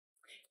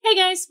Hey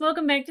guys,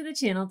 welcome back to the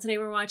channel. Today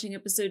we're watching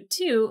episode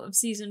 2 of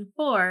season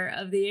 4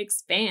 of The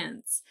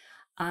Expanse.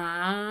 I'm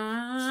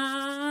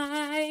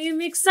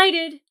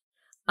excited,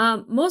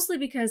 mostly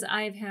because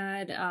I've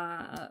had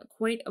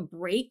quite a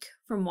break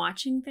from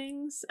watching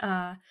things.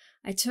 I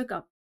took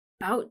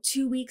about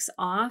 2 weeks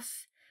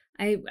off.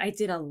 I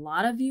did a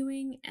lot of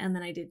viewing and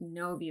then I did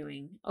no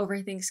viewing.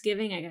 Over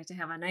Thanksgiving, I got to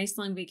have a nice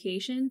long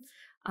vacation.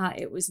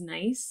 It was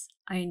nice.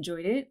 I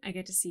enjoyed it. I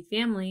got to see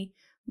family.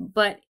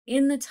 But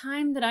in the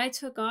time that I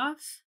took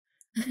off,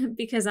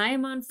 because I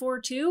am on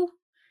 4-2,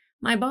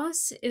 my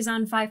boss is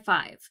on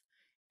 5-5.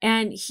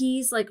 And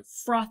he's like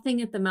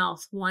frothing at the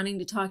mouth, wanting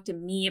to talk to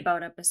me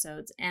about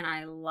episodes. And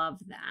I love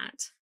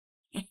that.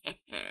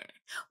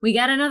 We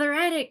got another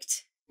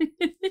addict.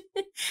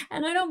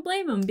 And I don't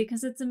blame him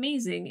because it's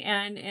amazing.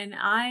 And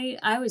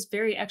I was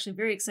very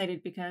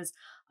excited because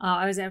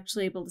I was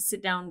actually able to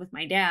sit down with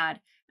my dad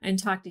and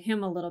talk to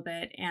him a little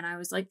bit. And I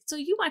was like, so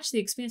you watched The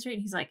Expanse, right?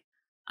 And he's like,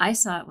 I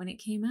saw it when it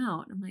came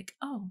out. I'm like,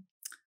 oh,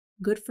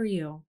 good for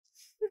you.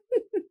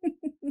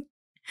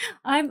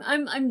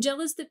 I'm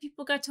jealous that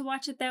people got to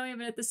watch it that way,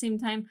 but at the same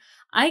time,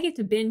 I get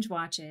to binge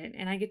watch it,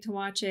 and I get to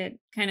watch it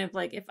kind of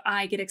like if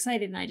I get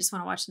excited and I just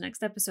want to watch the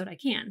next episode, I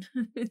can.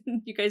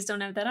 You guys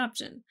don't have that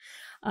option.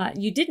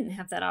 You didn't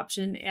have that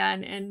option,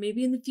 and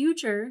maybe in the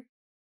future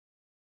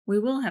we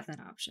will have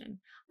that option.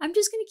 I'm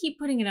just gonna keep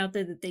putting it out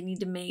there that they need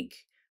to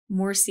make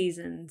more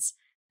seasons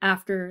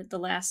after the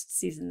last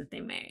season that they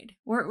made.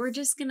 We're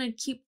just gonna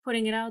keep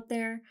putting it out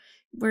there.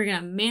 We're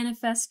gonna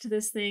manifest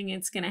this thing.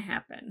 It's gonna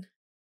happen.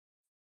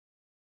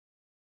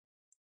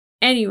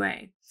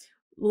 Anyway,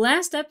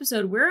 last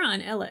episode, we're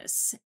on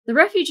Ilus. The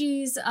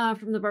refugees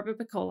from the Barba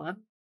Piccola.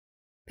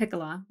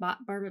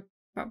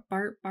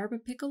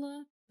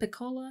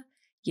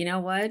 You know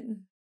what?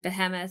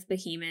 Behemoth,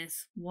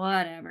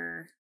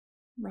 whatever.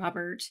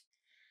 Robert.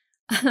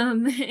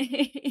 I'm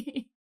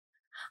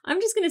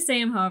just going to say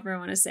them however I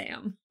want to say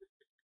them.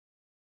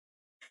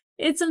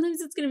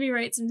 Sometimes it's going to be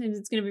right, sometimes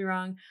it's going to be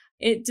wrong.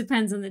 It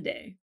depends on the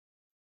day.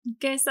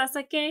 Okay,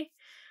 Sasake?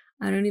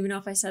 I don't even know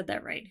if I said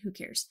that right. Who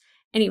cares?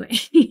 Anyway,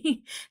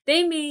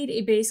 they made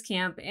a base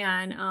camp,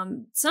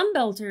 and some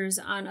belters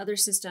on other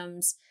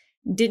systems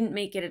didn't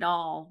make it at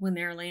all when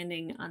they were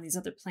landing on these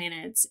other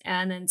planets.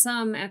 And then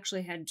some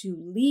actually had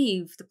to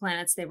leave the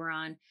planets they were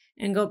on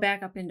and go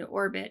back up into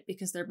orbit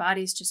because their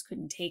bodies just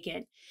couldn't take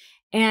it.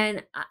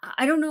 And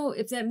I don't know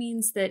if that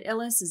means that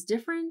Ilus is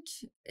different.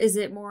 Is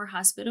it more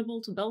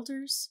hospitable to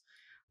belters?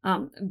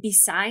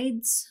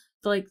 Besides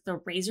like the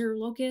razor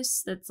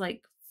locust that's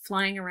like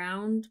flying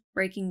around,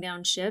 breaking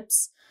down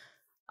ships.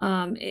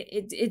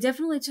 It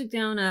definitely took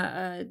down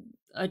a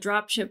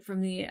dropship from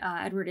the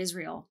Edward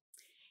Israel.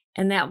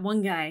 And that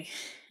one guy,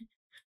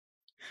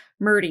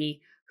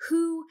 Murty,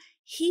 who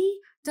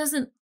he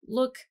doesn't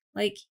look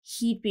like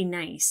he'd be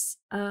nice.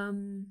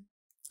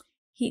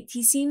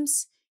 He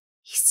seems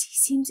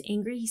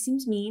angry. He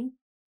seems mean.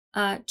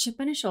 Chip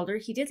on his shoulder.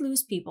 He did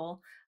lose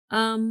people.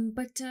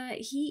 But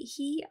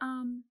he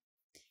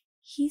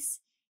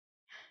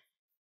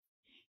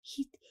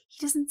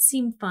doesn't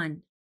seem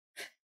fun.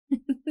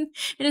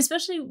 And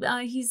especially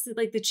he's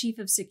like the chief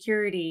of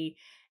security.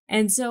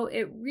 And so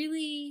it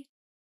really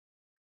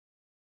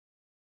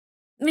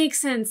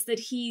makes sense that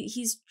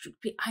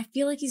I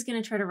feel like he's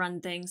going to try to run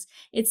things.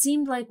 It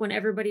seemed like when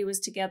everybody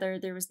was together,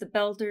 there was the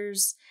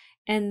belters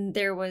and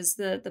there was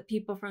the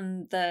people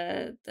from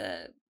the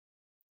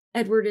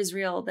Edward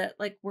Israel that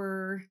like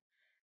were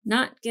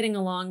not getting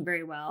along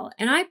very well.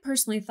 And I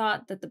personally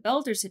thought that the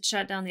belters had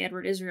shot down the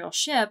Edward Israel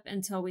ship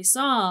until we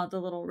saw the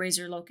little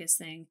razor locust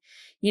thing,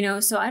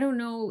 so I don't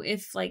know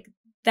if like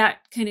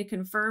that kind of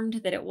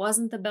confirmed that it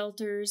wasn't the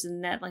belters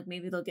and that like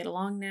maybe they'll get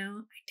along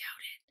now. I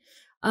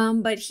doubt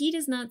it. But he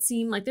does not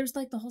seem like there's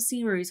like the whole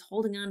scene where he's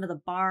holding on to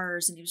the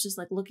bars and he was just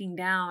like looking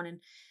down,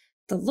 and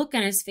the look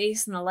on his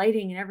face and the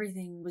lighting and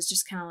everything was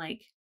just kind of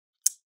like,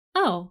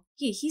 oh,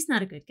 he's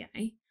not a good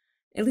guy.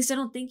 At least I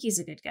don't think he's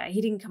a good guy.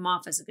 He didn't come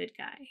off as a good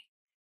guy.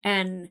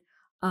 And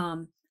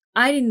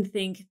I didn't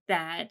think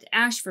that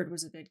Ashford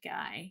was a good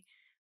guy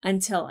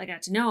until I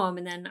got to know him.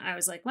 And then I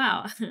was like,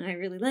 wow, I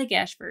really like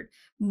Ashford.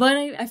 But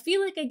I feel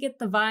like I get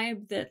the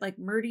vibe that like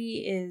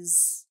Morty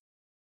is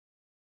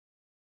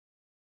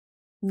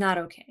not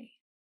okay.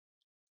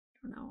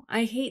 I don't know.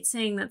 I hate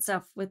saying that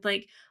stuff with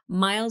like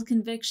mild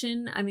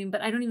conviction. I mean,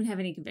 but I don't even have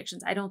any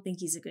convictions. I don't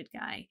think he's a good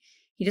guy.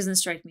 He doesn't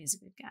strike me as a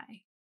good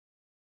guy.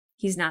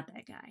 He's not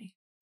that guy.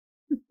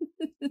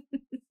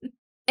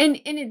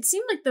 And it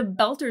seemed like the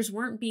belters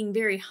weren't being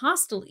very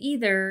hostile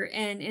either.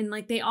 And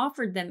like they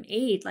offered them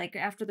aid, like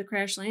after the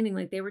crash landing,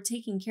 like they were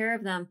taking care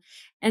of them.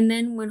 And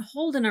then when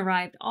Holden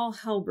arrived, all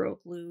hell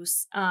broke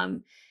loose.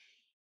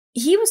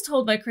 He was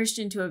told by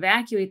Christian to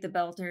evacuate the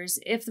belters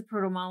if the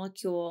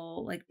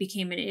protomolecule like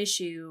became an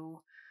issue,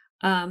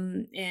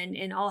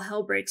 and all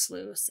hell breaks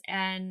loose.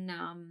 And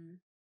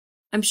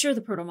I'm sure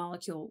the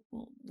protomolecule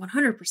will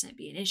 100%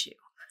 be an issue,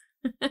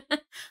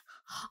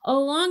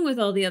 along with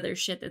all the other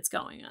shit that's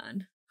going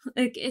on.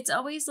 Like it's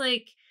always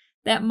like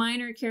that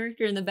minor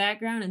character in the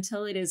background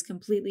until it is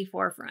completely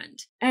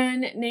forefront.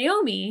 And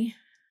Naomi,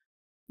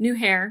 new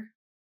hair,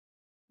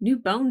 new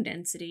bone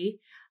density.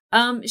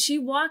 She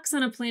walks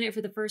on a planet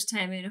for the first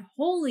time, and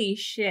holy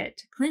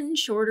shit, Clinton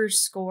Shorter's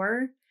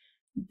score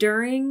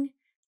during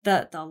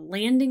the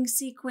landing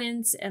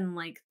sequence and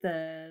like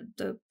the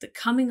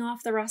coming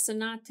off the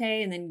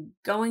Rocinante and then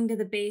going to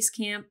the base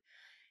camp.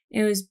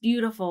 It was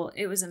beautiful.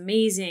 It was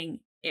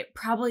amazing. It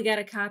probably got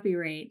a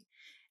copyright.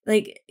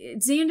 Like,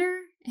 Xander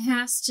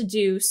has to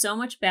do so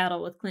much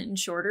battle with Clinton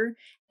Shorter,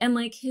 and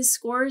like his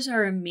scores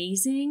are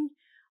amazing,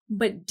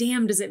 but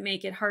damn, does it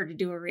make it hard to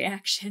do a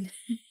reaction.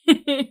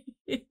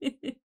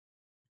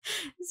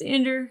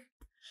 Xander,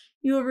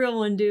 you a real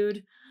one,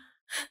 dude.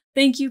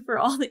 Thank you for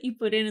all that you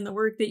put in and the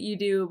work that you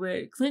do,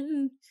 but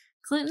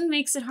Clinton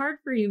makes it hard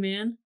for you,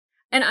 man.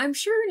 And I'm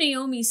sure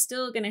Naomi's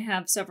still going to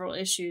have several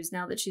issues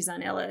now that she's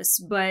on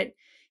Ilus, but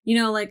you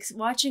know, like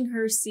watching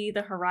her see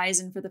the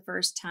horizon for the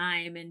first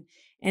time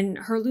and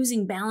her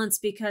losing balance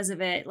because of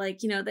it,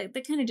 like, you know,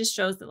 that kind of just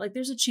shows that like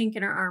there's a chink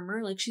in her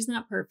armor, like she's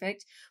not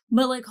perfect,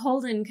 but like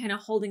Holden kind of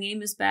holding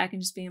Amos back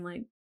and just being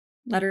like,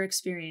 let her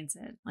experience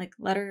it. Like,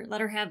 let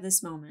her have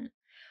this moment.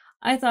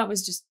 I thought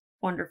was just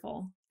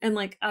wonderful. And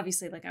like,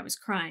 obviously, like I was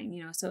crying,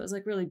 you know, so it was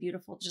like really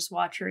beautiful to just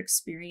watch her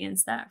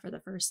experience that for the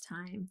first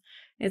time.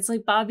 It's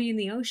like Bobby in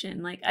the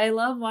ocean. Like, I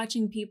love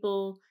watching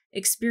people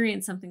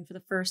experience something for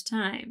the first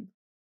time.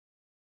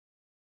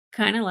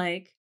 Kind of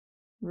like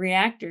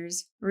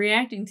reactors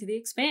reacting to the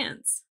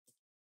Expanse.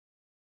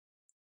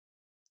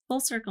 Full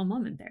circle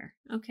moment there.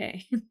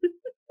 Okay.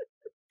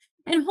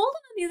 And Holden,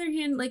 on the other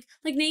hand, like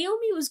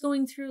Naomi was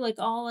going through like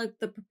all like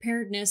the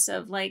preparedness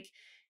of like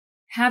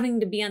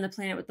having to be on the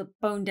planet with the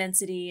bone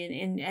density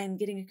and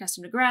getting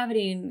accustomed to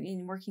gravity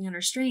and working on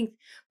her strength.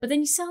 But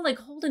then you saw like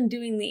Holden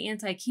doing the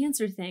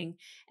anti-cancer thing.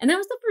 And that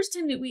was the first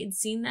time that we had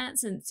seen that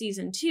since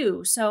season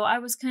 2. So I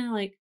was kind of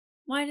like,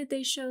 why did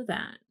they show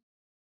that?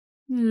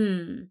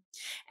 And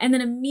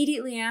then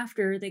immediately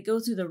after, they go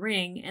through the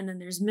ring, and then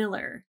there's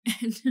Miller.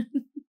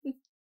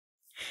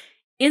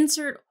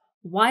 Insert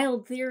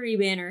wild theory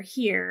banner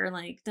here,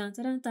 like da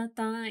da da da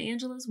da.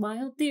 Angela's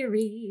wild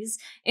theories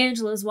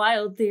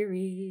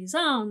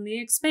on the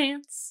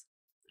Expanse.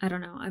 I don't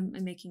know. I'm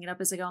making it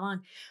up as I go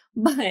along,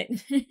 but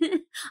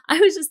I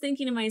was just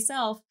thinking to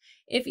myself,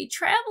 if he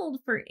traveled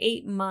for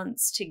 8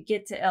 months to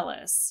get to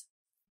Ilus,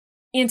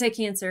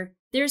 anti-cancer,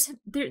 there's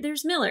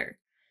Miller,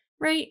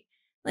 right?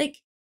 Like,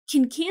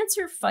 can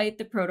cancer fight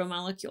the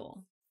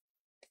protomolecule?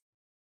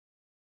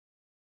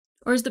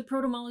 Or is the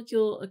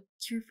protomolecule a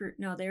cure for...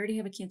 No, they already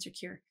have a cancer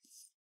cure.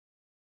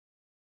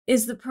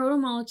 Is the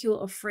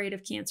protomolecule afraid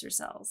of cancer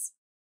cells?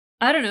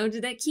 I don't know.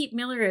 Did that keep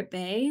Miller at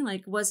bay?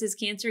 Like, was his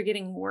cancer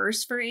getting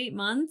worse for 8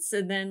 months?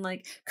 And then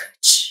like,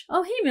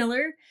 oh, hey,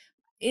 Miller.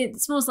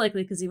 It's most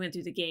likely because he went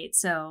through the gate.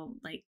 So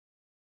like,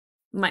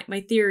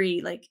 my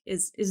theory like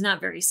is not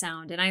very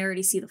sound. And I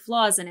already see the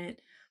flaws in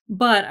it.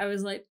 But I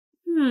was like,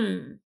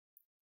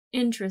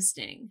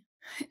 interesting.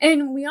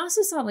 And we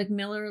also saw like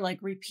Miller like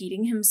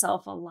repeating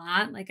himself a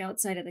lot, like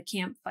outside of the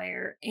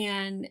campfire.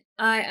 And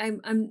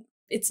I'm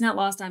it's not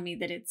lost on me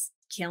that it's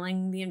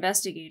killing the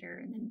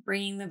investigator and then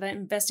bringing the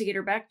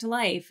investigator back to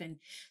life. And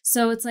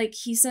so it's like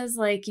he says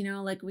like, you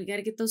know, like we got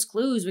to get those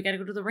clues, we got to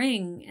go to the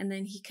ring. And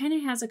then he kind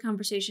of has a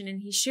conversation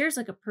and he shares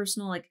like a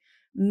personal like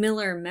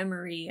Miller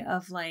memory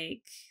of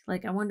like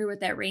I wonder what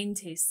that rain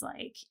tastes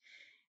like.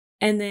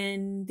 And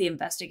then the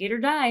investigator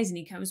dies and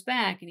he comes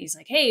back and he's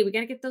like, hey, we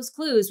got to get those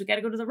clues. We got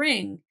to go to the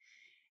ring.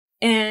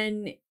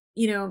 And,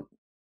 you know,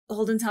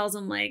 Holden tells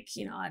him like,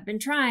 you know, I've been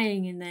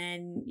trying. And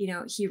then, you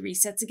know, he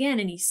resets again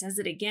and he says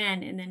it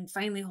again. And then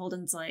finally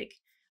Holden's like,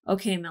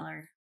 okay,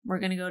 Miller, we're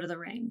going to go to the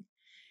ring.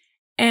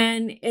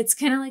 And it's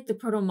kind of like the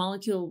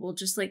protomolecule will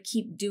just like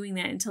keep doing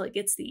that until it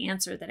gets the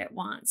answer that it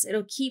wants.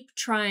 It'll keep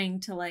trying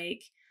to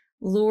like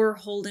lure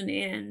Holden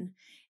in.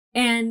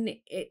 And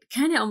it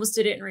kind of almost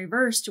did it in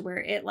reverse to where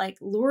it like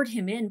lured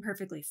him in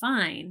perfectly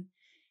fine.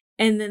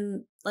 And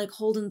then like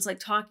Holden's like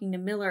talking to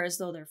Miller as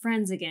though they're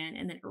friends again.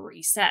 And then it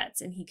resets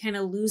and he kind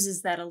of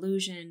loses that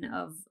illusion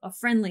of a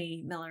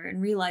friendly Miller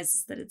and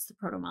realizes that it's the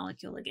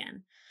protomolecule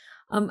again.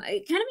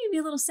 It kind of made me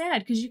a little sad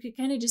because you could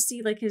kind of just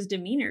see like his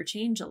demeanor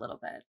change a little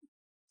bit.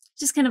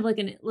 Just kind of like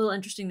a little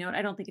interesting note.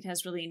 I don't think it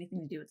has really anything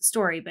to do with the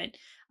story, but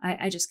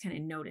I just kind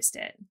of noticed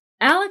it.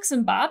 Alex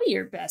and Bobby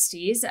are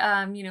besties,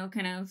 you know,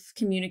 kind of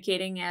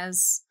communicating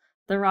as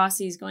the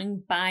Rossi's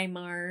going by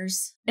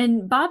Mars.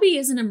 And Bobby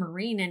isn't a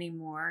Marine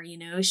anymore, you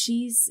know,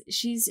 she's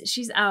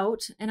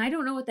out, and I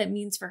don't know what that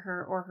means for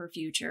her or her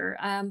future.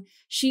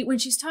 When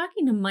she's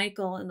talking to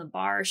Michael in the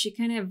bar, she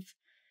kind of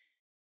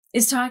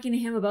is talking to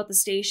him about the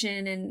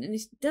station and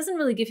doesn't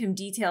really give him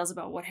details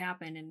about what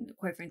happened. And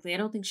quite frankly, I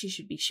don't think she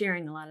should be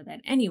sharing a lot of that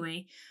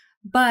anyway.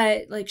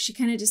 But like, she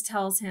kind of just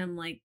tells him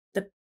like,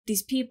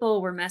 these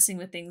people were messing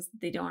with things that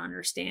they don't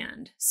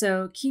understand.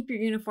 So keep your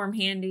uniform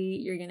handy.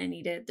 You're going to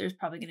need it. There's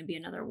probably going to be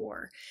another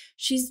war.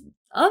 She's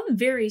of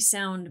very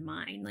sound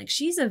mind. Like,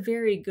 she's a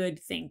very good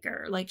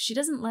thinker. Like, she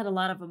doesn't let a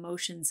lot of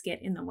emotions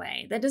get in the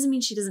way. That doesn't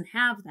mean she doesn't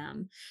have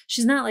them.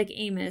 She's not like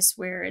Amos,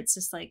 where it's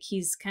just like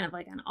he's kind of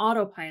like on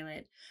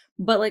autopilot,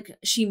 but like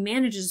she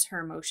manages her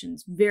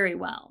emotions very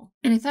well.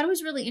 And I thought it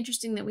was really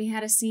interesting that we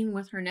had a scene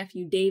with her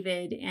nephew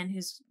David and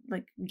his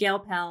like gal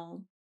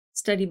pal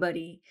study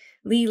buddy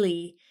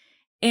Lily.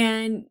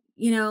 And,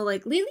 you know,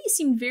 like Lily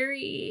seemed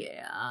very,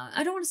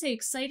 I don't want to say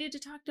excited to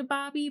talk to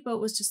Bobby, but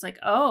was just like,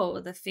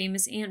 oh, the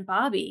famous Aunt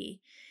Bobby.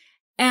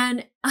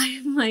 And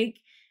I'm like,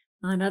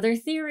 another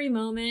theory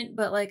moment,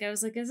 but like, I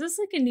was like, is this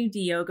like a new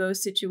Diogo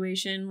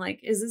situation? Like,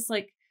 is this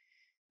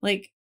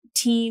like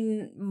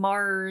teen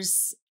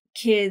Mars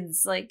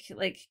kids, like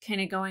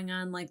kind of going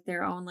on like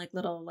their own like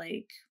little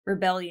like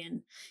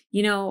rebellion,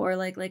 you know, or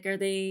like are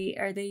they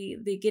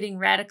getting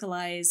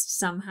radicalized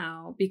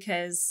somehow?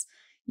 Because,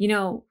 you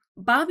know,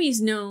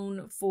 Bobby's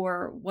known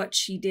for what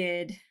she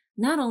did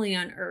not only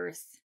on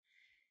Earth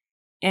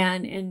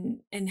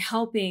and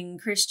helping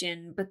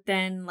Christian, but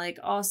then like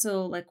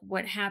also like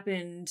what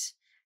happened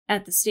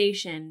at the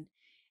station.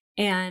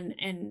 And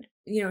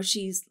you know,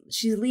 she's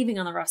leaving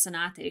on the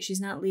Rocinante.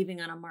 She's not leaving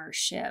on a Mars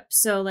ship.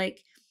 So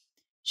like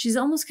she's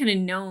almost kind of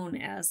known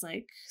as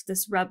like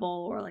this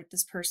rebel or like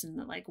this person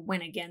that like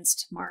went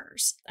against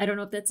Mars. I don't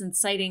know if that's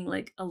inciting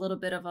like a little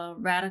bit of a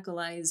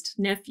radicalized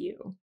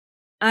nephew.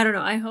 I don't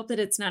know. I hope that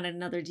it's not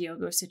another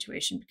Diogo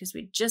situation, because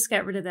we just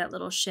got rid of that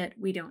little shit.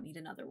 We don't need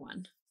another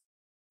one.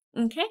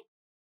 Okay.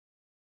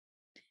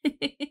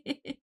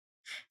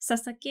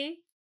 Sasaki?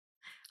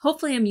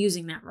 Hopefully I'm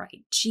using that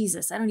right.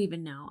 Jesus, I don't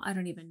even know.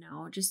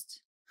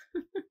 Just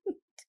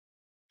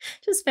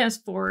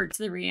fast forward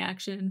to the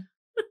reaction.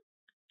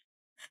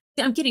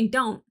 I'm kidding.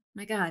 Don't.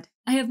 My God.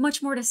 I have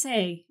much more to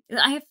say.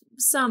 I have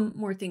some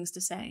more things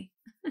to say.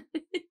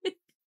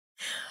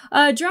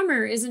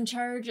 Drummer is in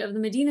charge of the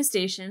Medina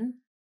station,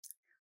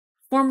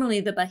 formerly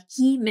the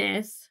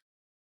Behemoth,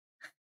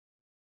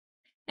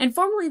 and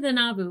formerly the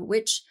Nauvoo,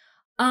 which,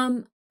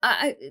 do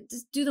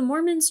the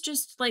Mormons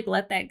just like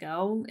let that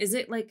go? Is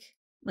it like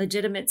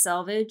legitimate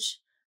salvage?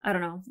 I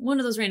don't know. One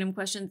of those random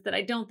questions that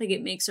I don't think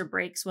it makes or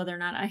breaks whether or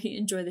not I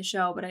enjoy the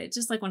show, but it's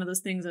just like one of those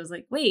things I was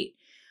like, wait,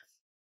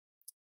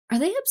 are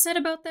they upset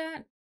about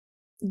that?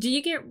 Do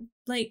you get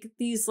like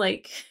these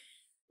like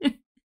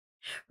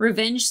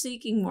revenge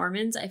seeking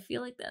Mormons? I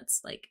feel like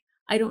that's like,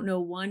 I don't know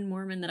one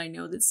Mormon that I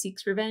know that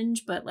seeks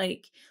revenge, but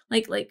like,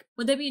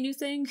 would that be a new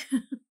thing?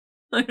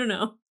 I don't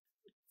know.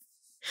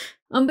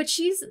 But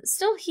she's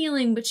still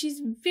healing, but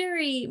she's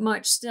very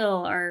much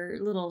still our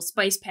little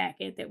spice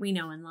packet that we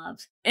know and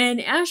love.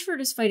 And Ashford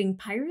is fighting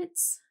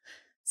pirates.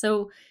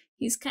 So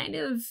he's kind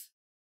of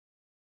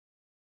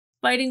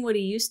fighting what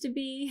he used to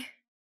be,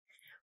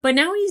 but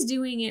now he's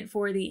doing it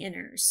for the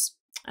inners.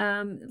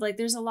 Like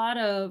there's a lot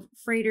of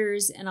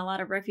freighters and a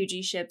lot of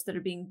refugee ships that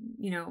are being,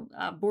 you know,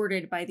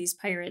 boarded by these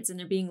pirates, and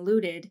they're being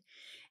looted.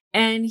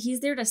 And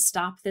he's there to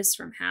stop this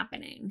from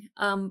happening.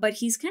 But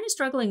he's kind of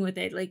struggling with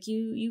it. Like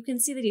you can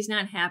see that he's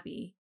not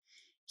happy.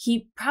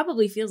 He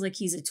probably feels like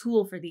he's a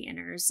tool for the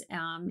inners.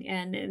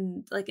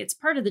 And like it's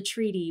part of the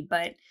treaty,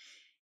 but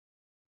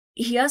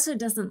he also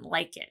doesn't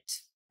like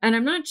it. And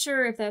I'm not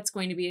sure if that's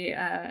going to be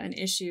an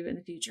issue in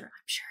the future.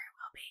 I'm sure it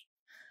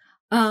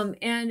will be.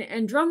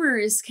 And Drummer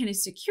is kind of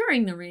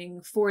securing the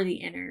ring for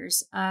the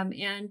inners.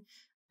 And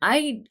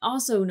I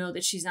also know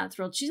that she's not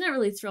thrilled. She's not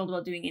really thrilled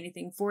about doing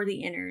anything for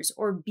the inners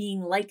or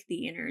being like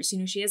the inners. You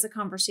know, she has a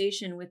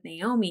conversation with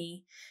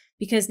Naomi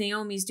because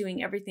Naomi's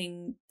doing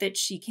everything that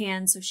she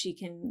can so she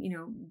can, you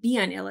know, be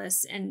on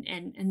Ilus and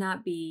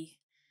not be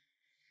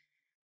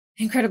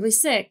incredibly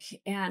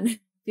sick and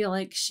feel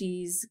like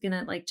she's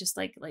gonna like just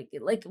like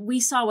we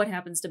saw what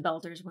happens to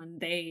Belters when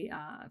they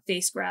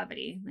face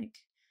gravity. Like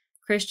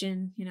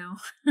Christian, you know.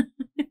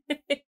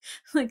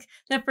 Like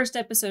that first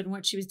episode and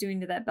what she was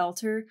doing to that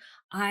Belter,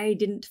 I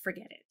didn't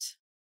forget it.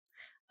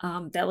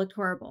 That looked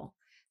horrible.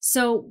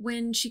 So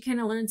when she kind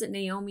of learns that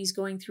Naomi's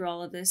going through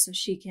all of this so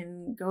she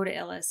can go to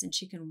Ilus and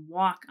she can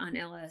walk on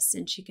Ilus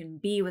and she can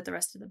be with the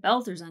rest of the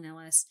Belters on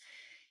Ilus,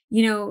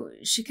 you know,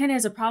 she kind of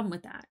has a problem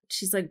with that.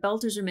 She's like,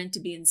 Belters are meant to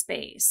be in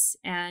space.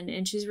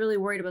 And she's really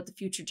worried about the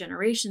future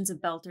generations of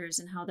Belters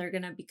and how they're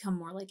going to become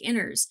more like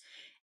inners.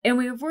 And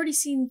we've already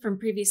seen from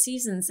previous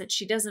seasons that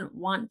she doesn't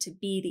want to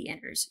be the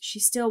inners. She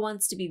still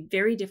wants to be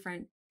very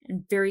different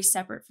and very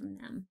separate from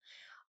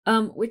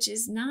them, which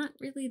is not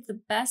really the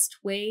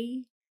best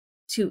way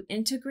to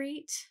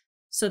integrate.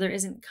 So there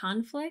isn't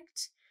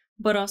conflict,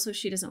 but also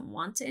she doesn't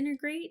want to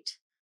integrate.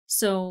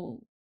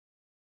 So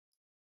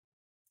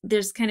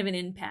there's kind of an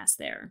impasse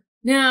there.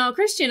 Now,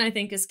 Christian, I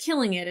think, is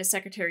killing it as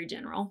Secretary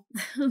General,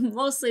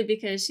 mostly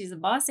because she's a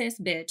boss-ass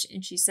bitch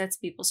and she sets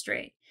people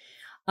straight.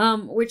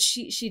 Which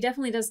she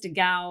definitely does to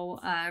Gao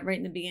right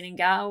in the beginning.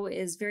 Gao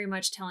is very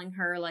much telling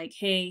her like,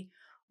 hey,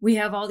 we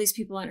have all these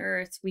people on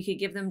Earth. We could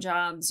give them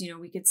jobs. You know,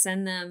 we could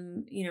send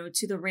them, you know,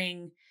 to the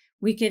ring.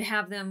 we could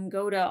have them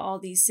go to all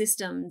these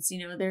systems,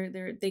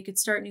 they could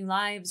start new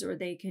lives, or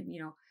they could,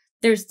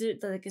 there's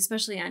like,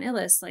 especially on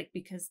Ilus, like,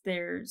 because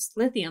there's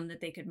lithium that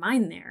they could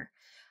mine there.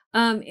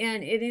 And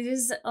it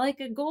is like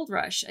a gold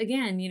rush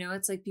again,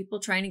 it's like people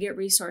trying to get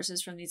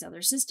resources from these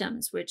other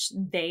systems, which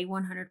they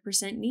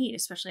 100% need,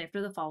 especially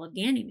after the fall of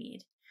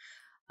Ganymede.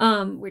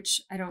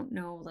 Which I don't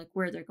know, like,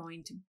 where they're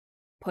going to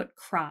put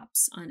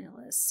crops on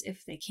Ilus,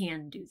 if they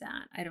can do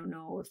that. I don't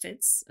know if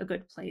it's a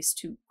good place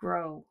to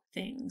grow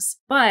things,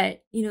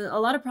 but a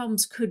lot of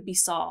problems could be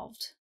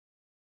solved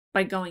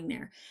by going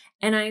there.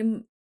 And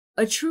I'm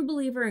a true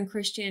believer in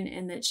Christian,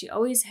 and that she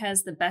always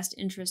has the best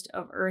interest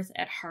of Earth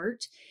at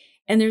heart.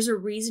 And there's a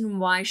reason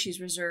why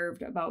she's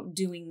reserved about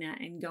doing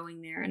that and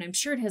going there. And I'm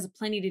sure it has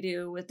plenty to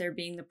do with there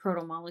being the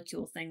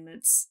proto-molecule thing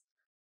that's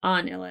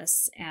on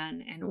Ilus,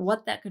 and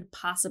what that could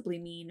possibly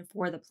mean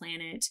for the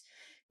planet,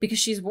 because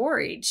she's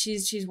worried.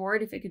 She's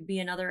worried if it could be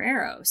another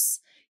Eros.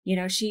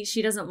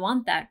 She doesn't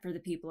want that for the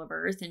people of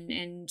Earth,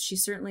 and she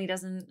certainly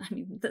doesn't. I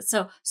mean,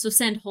 so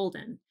send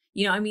Holden.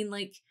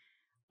 Like,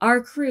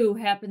 our crew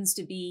happens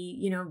to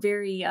be,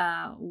 very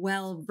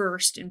well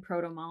versed in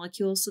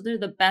proto-molecules, so they're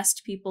the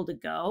best people to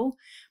go.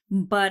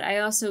 But I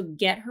also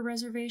get her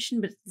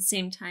reservation, but at the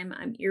same time,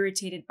 I'm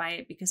irritated by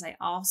it, because I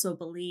also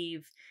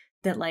believe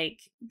that,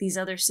 like, these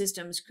other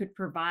systems could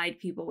provide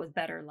people with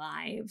better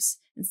lives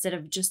instead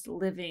of just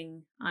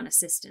living on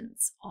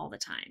assistance all the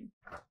time.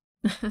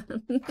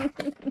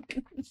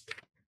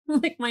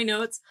 Like, my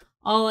notes,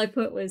 all I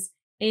put was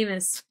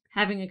Amos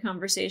having a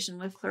conversation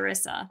with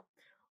Clarissa.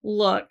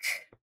 Look.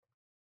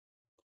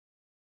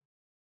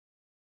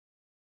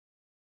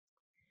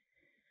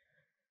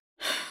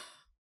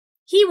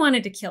 He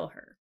wanted to kill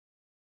her.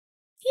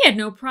 He had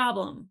no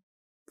problem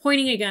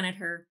pointing a gun at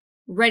her,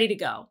 ready to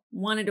go,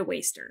 wanted to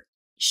waste her.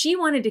 She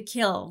wanted to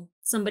kill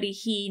somebody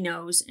he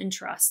knows and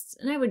trusts.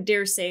 And I would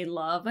dare say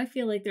love. I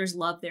feel like there's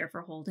love there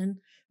for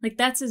Holden. Like,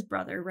 that's his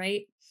brother,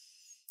 right?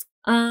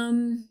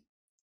 The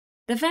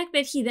fact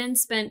that he then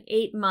spent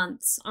 8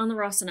 months on the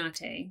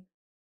Rocinante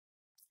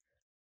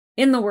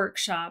in the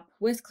workshop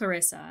with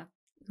Clarissa,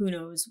 who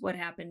knows what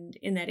happened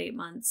in that 8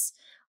 months.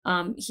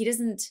 He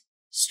doesn't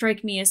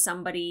strike me as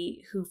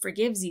somebody who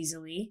forgives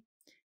easily.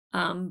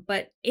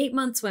 But 8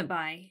 months went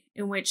by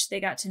in which they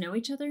got to know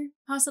each other,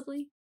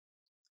 possibly.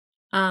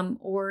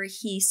 Or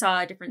he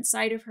saw a different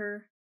side of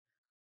her.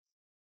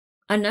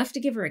 Enough to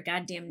give her a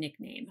goddamn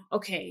nickname.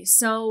 Okay,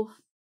 so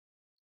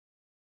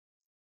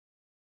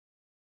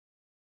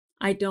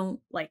I don't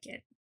like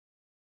it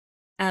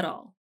at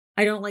all.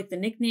 I don't like the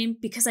nickname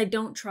because I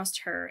don't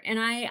trust her. And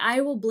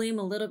I will blame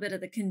a little bit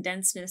of the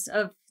condensedness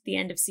of the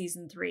end of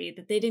season 3,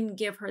 that they didn't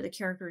give her the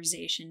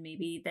characterization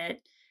maybe that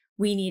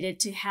we needed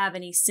to have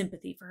any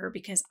sympathy for her,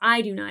 because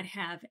I do not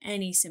have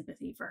any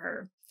sympathy for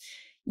her.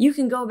 You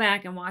can go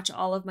back and watch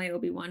all of my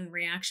Obi-Wan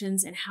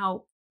reactions and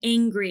how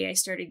angry I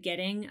started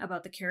getting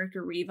about the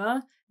character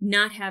Reva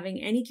not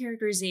having any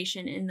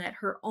characterization, and that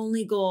her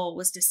only goal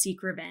was to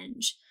seek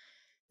revenge.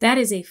 That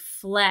is a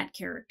flat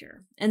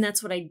character. And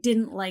that's what I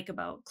didn't like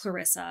about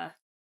Clarissa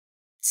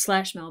 /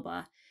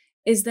 Melba,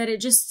 is that it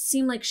just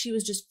seemed like she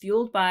was just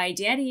fueled by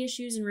daddy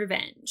issues and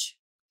revenge.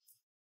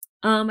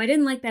 I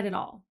didn't like that at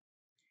all.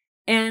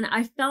 And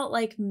I felt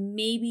like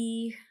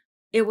maybe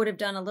it would have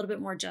done a little bit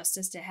more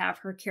justice to have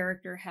her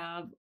character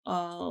have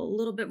a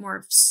little bit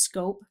more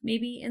scope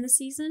maybe in the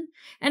season.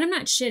 And I'm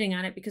not shitting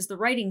on it, because the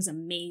writing's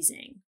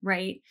amazing,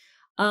 right?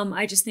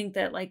 I just think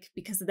that, like,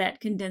 because of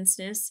that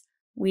condensedness,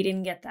 we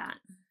didn't get that.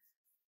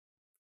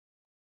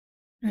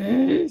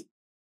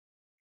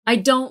 I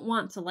don't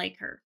want to like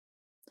her.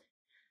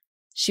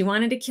 She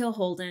wanted to kill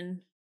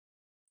Holden.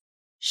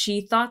 She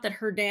thought that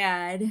her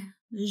dad,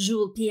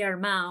 Jules Pierre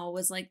Mao,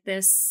 was like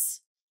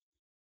this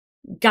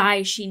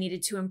guy she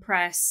needed to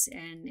impress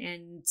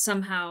and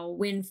somehow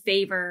win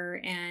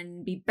favor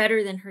and be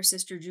better than her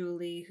sister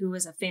Julie, who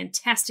was a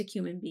fantastic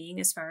human being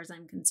as far as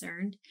I'm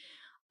concerned.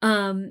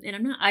 And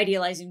I'm not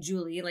idealizing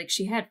Julie, like,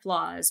 she had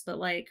flaws, but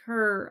like,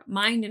 her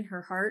mind and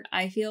her heart,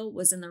 I feel,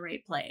 was in the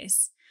right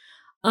place.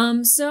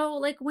 So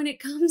like, when it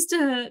comes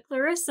to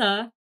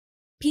Clarissa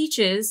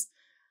Peaches,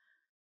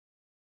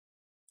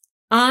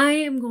 I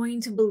am going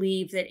to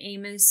believe that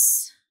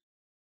Amos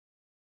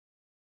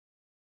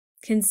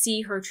can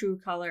see her true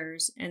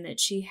colors, and that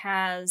she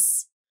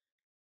has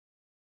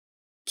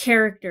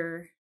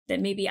character that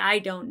maybe I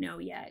don't know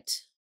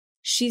yet.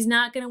 She's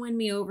not going to win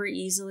me over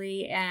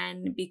easily,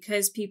 and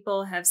because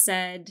people have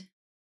said,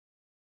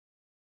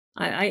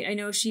 I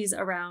know she's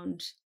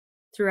around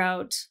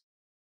throughout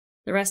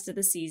the rest of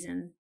the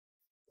season,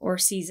 or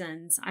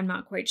seasons, I'm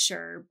not quite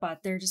sure,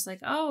 but they're just like,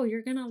 oh,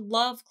 you're going to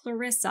love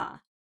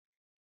Clarissa.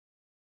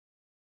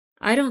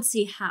 I don't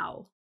see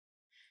how.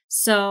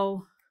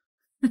 So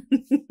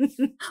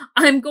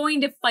I'm going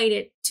to fight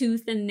it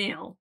tooth and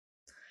nail.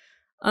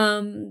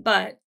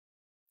 But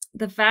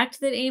the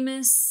fact that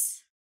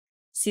Amos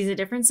sees a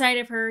different side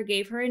of her,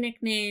 gave her a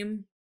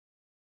nickname,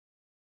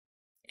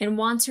 and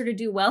wants her to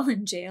do well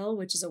in jail,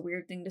 which is a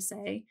weird thing to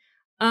say.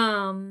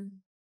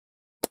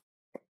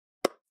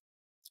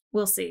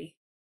 We'll see.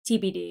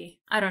 TBD.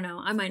 I don't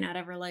know. I might not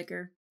ever like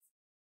her.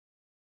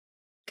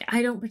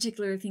 I don't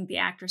particularly think the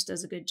actress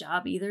does a good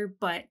job either,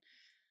 but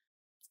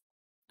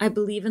I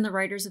believe in the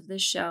writers of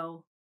this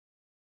show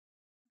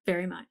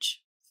very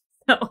much.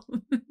 So,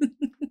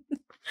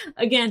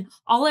 again,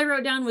 all I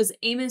wrote down was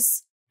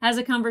Amos has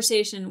a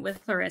conversation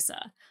with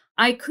Clarissa.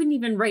 I couldn't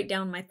even write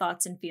down my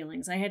thoughts and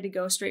feelings. I had to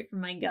go straight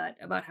from my gut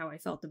about how I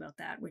felt about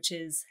that, which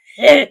is...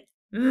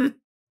 Okay.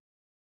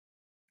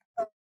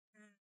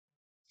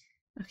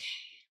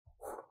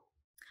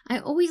 I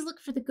always look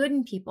for the good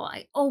in people.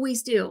 I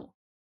always do.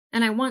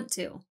 And I want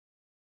to.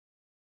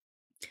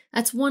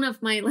 That's one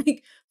of my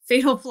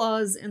fatal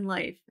flaws in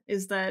life,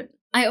 is that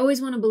I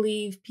always want to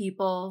believe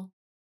people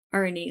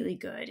are innately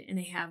good and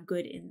they have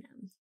good in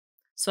them.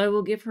 So I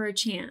will give her a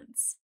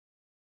chance.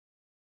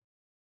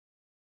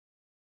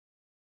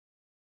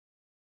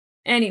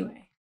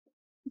 Anyway.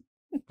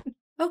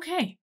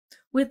 Okay.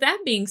 With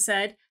that being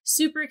said,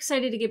 super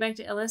excited to get back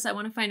to Ilus. I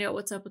want to find out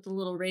what's up with the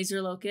little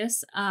razor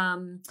locust.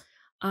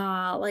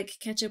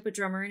 Catch up with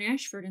Drummer and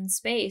Ashford in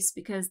space,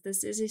 because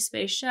this is a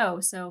space show.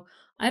 So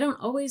I don't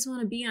always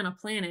want to be on a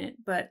planet,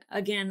 but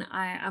again,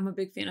 I'm a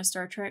big fan of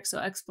Star Trek, so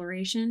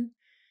exploration,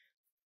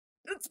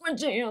 that's my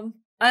jam.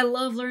 I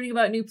love learning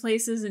about new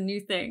places and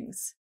new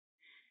things.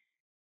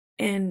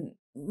 And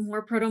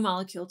more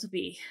proto-molecule to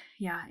be.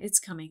 Yeah, it's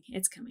coming.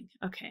 It's coming.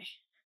 Okay.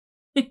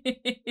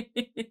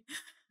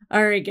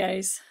 All right,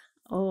 guys,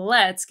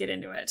 let's get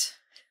into it.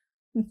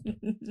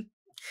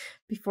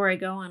 Before I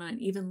go on an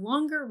even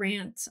longer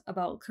rant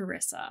about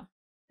Clarissa.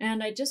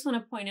 And I just want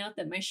to point out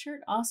that my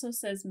shirt also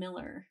says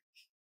Miller.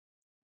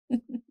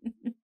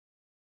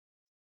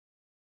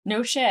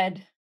 No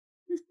shed.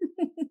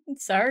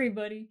 Sorry,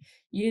 buddy.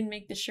 You didn't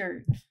make the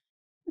shirt.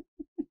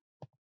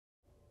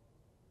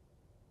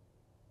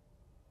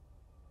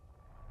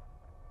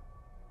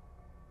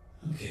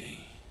 Okay.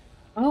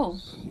 Oh.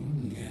 So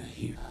what do we got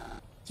here?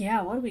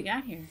 Yeah, what do we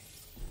got here?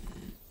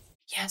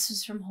 Yeah, this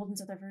was from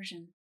Holden's other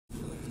version.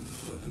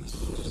 Flipping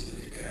supposed to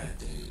the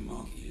goddamn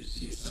monkey to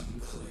see if something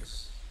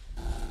clicks.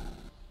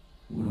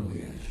 What do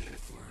we got to check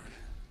for it?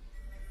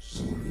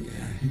 So what do we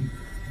got here?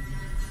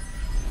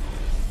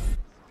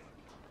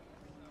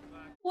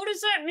 What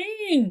does that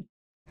mean?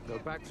 Go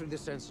back through the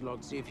sensor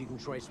log, see if you can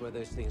trace where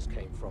those things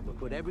came from. We'll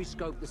put every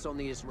scope that's on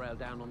the Israel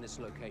down on this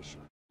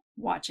location.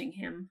 Watching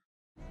him.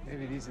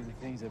 Maybe these are the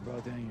things that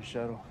brought down your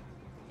shuttle.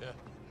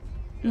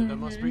 Yeah, that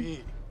must be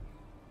it.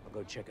 I'll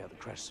go check out the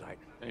crash site.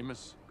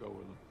 Amos, go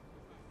with him.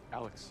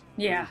 Alex,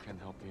 yeah, you can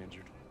help the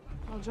injured.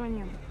 I'll join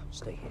you.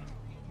 Stay here.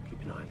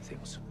 Keep an eye on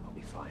things. I'll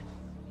be fine.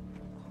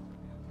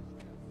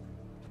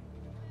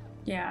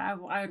 Yeah,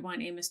 I would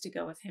want Amos to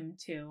go with him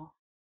too.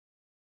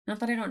 Not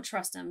that I don't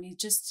trust him. He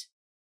just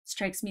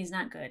strikes me as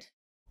not good.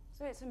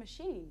 So it's a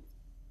machine?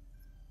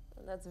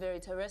 Well, that's very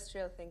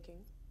terrestrial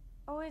thinking.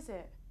 Oh, is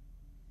it?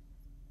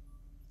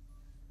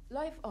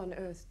 Life on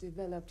Earth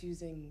developed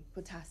using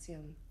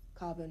potassium,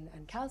 carbon,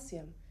 and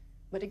calcium,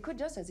 but it could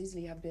just as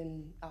easily have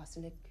been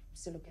arsenic,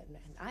 silicon,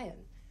 and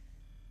iron.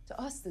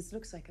 To us, this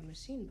looks like a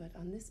machine, but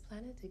on this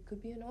planet, it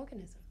could be an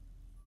organism.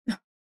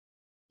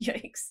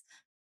 Yikes.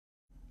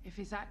 If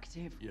it's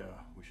active.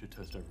 Yeah, we should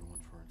test everyone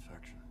for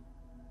infection.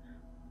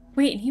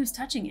 Wait, and he was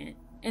touching it,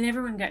 and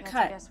everyone got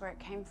cut. Guess where it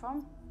came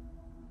from?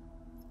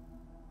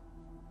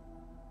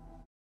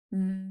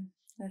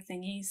 The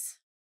thingies.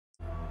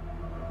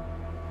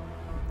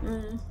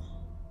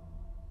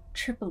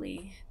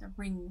 Tripoli, the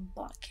ring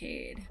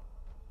blockade.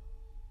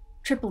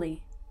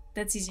 Tripoli.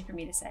 That's easy for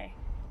me to say.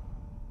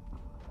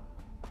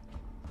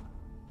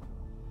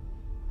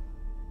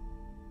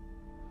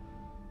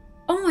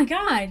 Oh my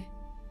god!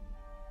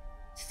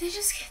 Did they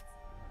just get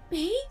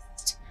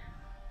based?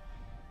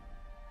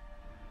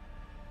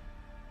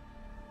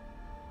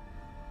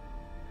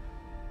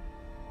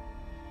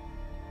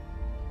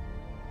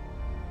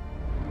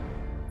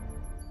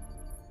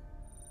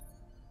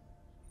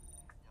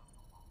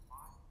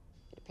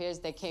 It appears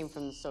they came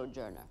from the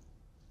Sojourner,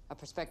 a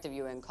prospective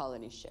UN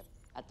colony ship,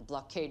 at the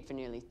blockade for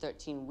nearly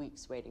 13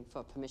 weeks waiting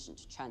for permission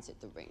to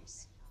transit the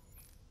rings.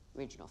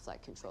 Regional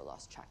Flight Control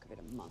lost track of it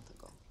a month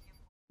ago.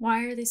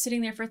 Why are they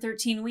sitting there for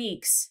 13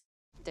 weeks?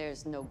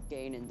 There's no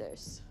gain in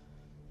this.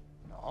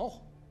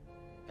 No.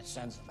 It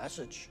sends a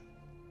message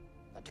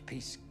that the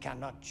peace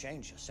cannot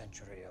change a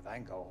century of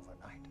anger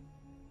overnight.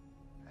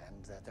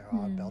 And that there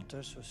are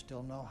belters who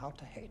still know how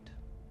to hate.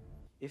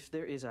 If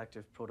there is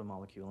active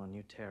protomolecule on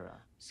New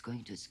Terra, It's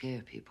going to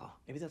scare people.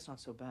 maybe that's not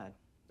so bad.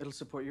 It'll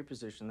support your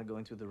position that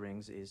going through the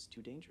rings is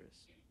too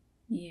dangerous.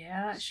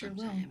 Yeah, it sure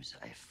will. Sometimes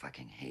I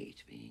fucking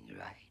hate being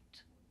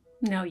right.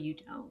 No, you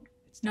don't.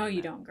 It's No, not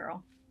you bad. don't,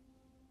 girl.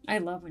 I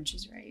love when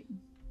she's right.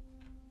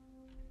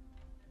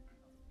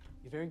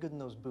 You're very good in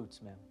those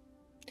boots, ma'am.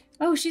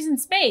 Oh, she's in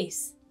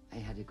space. I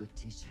had a good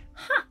teacher.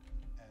 Huh.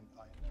 And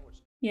I know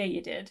it's... Yeah,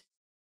 you did.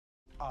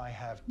 I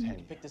have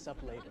tenure. Pick this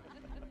up later.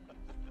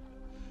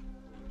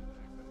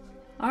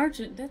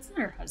 Argent, that's not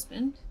her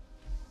husband.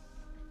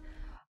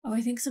 Oh,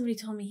 I think somebody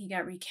told me he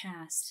got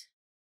recast.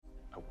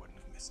 I wouldn't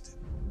have missed it.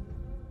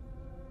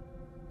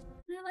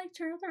 I liked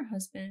her other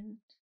husband.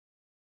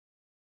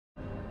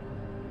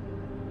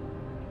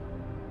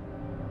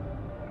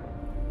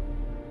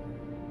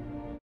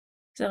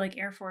 Is that like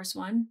Air Force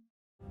One?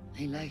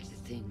 I like the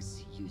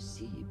things you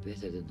see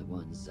better than the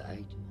ones I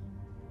do.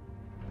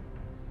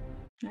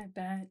 I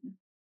bet.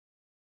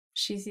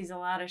 She sees a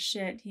lot of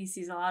shit. He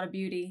sees a lot of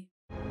beauty.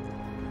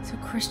 So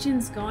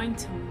Christian's going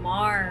to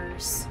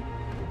Mars.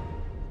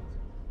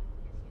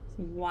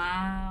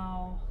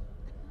 Wow.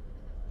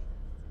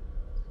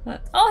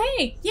 Oh,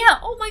 hey. Yeah.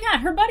 Oh my God.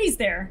 Her buddy's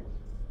there.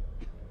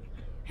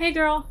 Hey,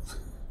 girl.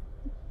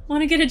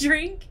 Want to get a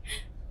drink?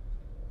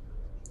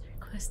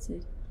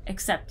 Requested.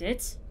 Accept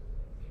it.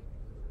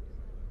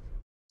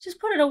 Just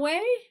put it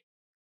away.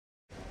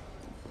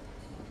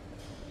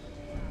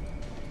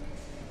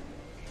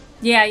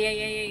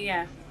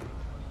 Yeah.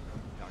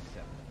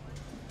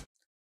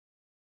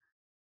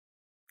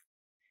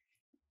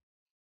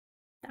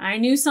 I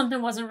knew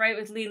something wasn't right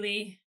with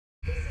Lily.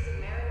 This is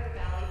American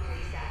Valley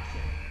Police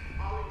Action.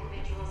 All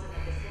individuals in the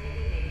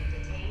vicinity may be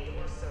detained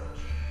or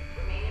searched.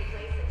 Remain in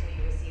place until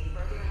you receive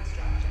further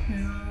instructions.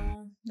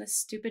 No, the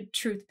stupid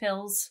truth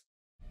pills.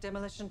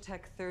 Demolition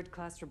Tech 3rd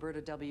Class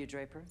Roberta W.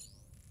 Draper.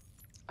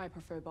 I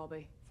prefer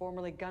Bobby.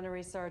 Formerly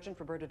Gunnery Sergeant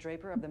Roberta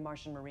Draper of the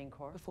Martian Marine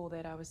Corps. Before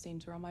that, I was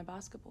center on my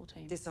basketball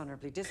team.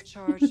 Dishonorably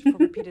discharged for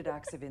repeated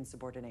acts of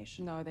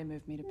insubordination. No, they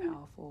moved me to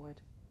power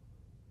forward.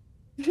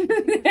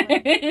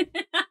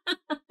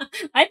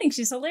 I think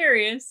she's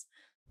hilarious.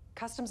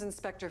 Customs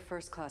Inspector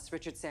First Class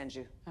Richard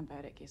Sanju. I'm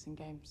bad at guessing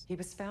games. He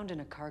was found in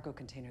a cargo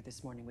container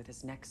this morning with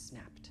his neck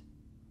snapped.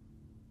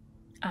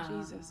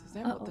 Jesus, is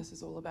that what this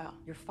is all about?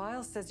 Your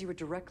file says you were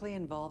directly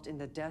involved in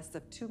the deaths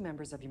of 2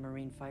 members of your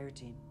Marine fire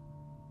team.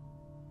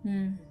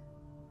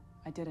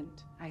 I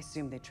didn't. I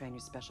assume they train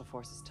your special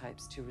forces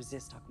types to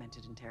resist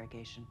augmented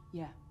interrogation.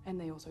 Yeah, and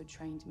they also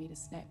trained me to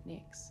snap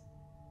necks.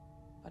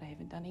 But I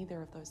haven't done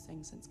either of those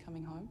things since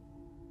coming home.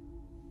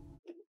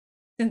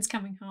 Since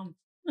coming home.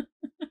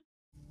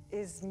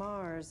 Is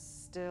Mars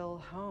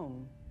still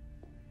home?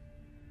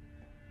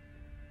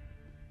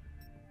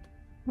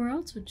 Where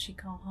else would she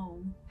call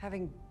home?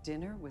 Having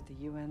dinner with the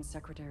UN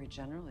Secretary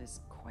General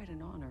is quite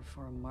an honor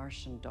for a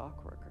Martian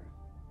dock worker.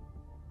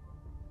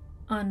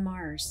 On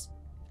Mars.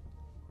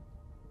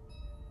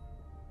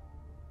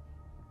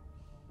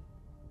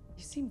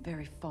 You seem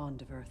very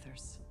fond of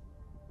Earthers.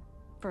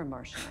 For a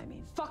Martian, I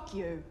mean. Fuck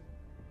you.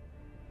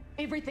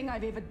 Everything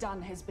I've ever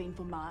done has been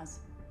for Mars.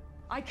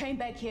 I came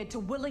back here to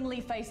willingly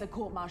face a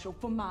court-martial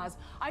for Mars.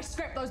 I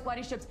scrap those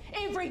bloody ships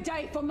every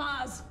day for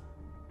Mars.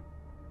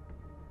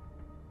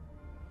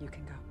 You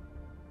can go.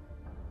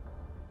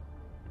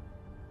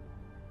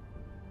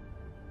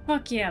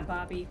 Fuck yeah,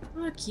 Bobby.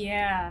 Fuck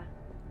yeah.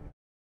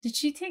 Did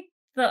she take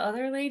the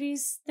other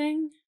lady's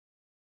thing?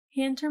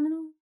 Hand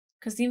terminal?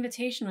 Because the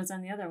invitation was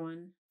on the other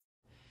one.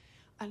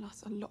 I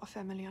lost a lot of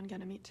family on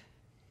Ganymede.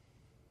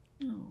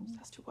 Oh. This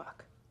has to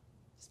work.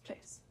 This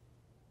place.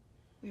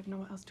 We have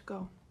nowhere else to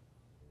go.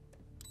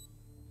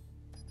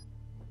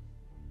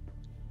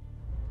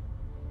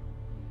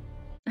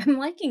 I'm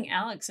liking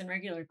Alex in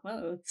regular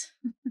clothes.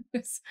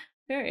 It's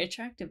very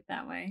attractive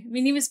that way. I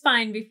mean, he was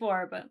fine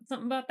before, but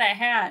something about that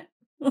hat.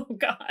 Oh,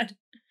 God.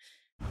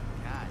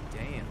 God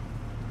damn.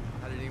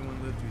 How did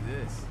anyone live through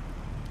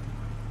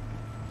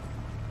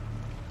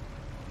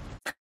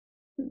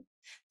this?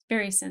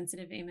 Very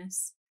sensitive,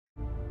 Amos.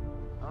 I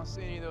don't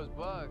see any of those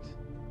bugs.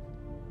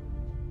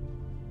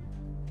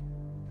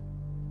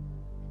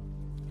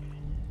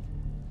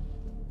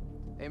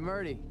 Hey,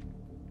 Marty.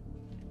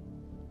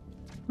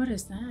 What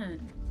is that?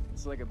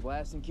 It's like a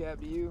blasting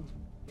cap to you?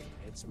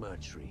 It's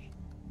Murdery.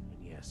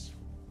 And yes.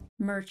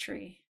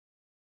 Murdery.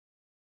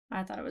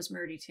 I thought it was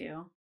Murdy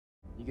too.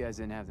 You guys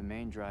didn't have the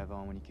main drive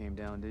on when you came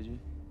down, did you?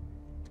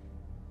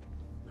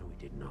 No, we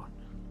did not.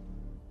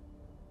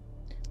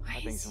 Why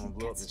I think someone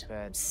blew up this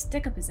pad.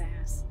 Stick up his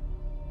ass.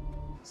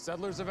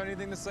 Settlers have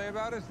anything to say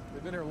about it?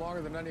 They've been here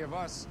longer than any of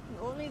us.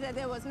 Only that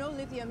there was no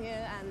lithium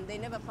here and they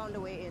never found a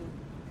way in.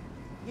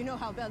 You know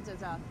how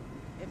belters are.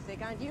 If they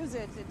can't use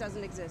it, it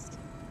doesn't exist.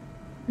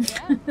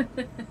 Yeah?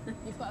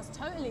 You've got us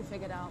totally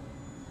figured out.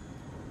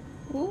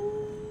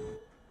 Ooh.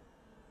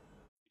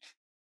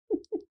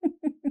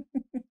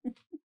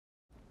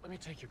 Let me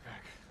take you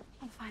back.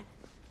 I'm fine.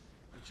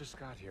 We just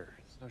got here.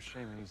 There's no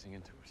shame in easing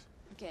into it.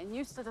 I'm getting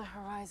used to the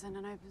horizon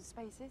and open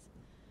spaces.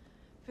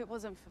 If it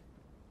wasn't for,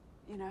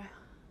 you know,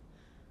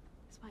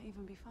 this might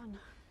even be fun.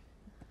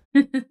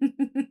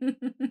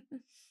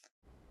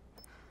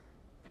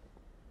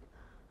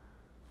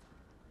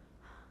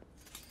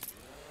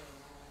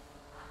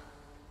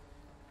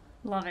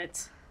 Love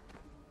it.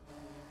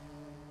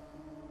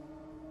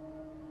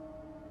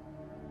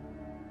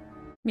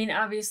 I mean,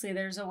 obviously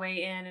there's a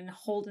way in and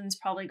Holden's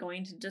probably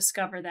going to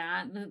discover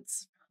that.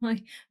 That's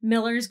like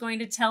Miller's going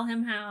to tell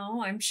him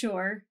how, I'm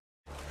sure.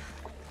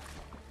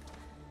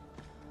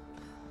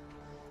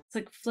 It's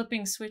like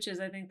flipping switches.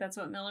 I think that's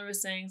what Miller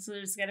was saying. So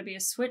there's got to be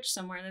a switch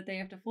somewhere that they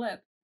have to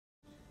flip.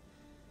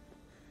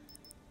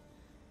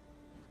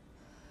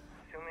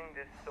 Assuming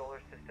this solar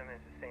system is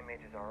the same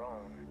age as our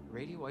own.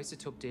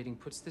 Radioisotope dating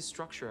puts this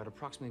structure at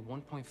approximately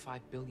 1.5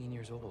 billion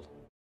years old.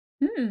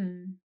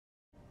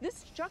 This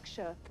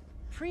structure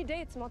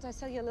predates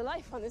multicellular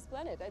life on this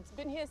planet. It's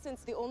been here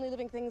since the only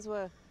living things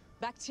were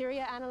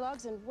bacteria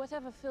analogs and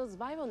whatever fills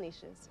viral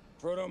niches.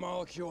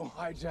 Proto-molecule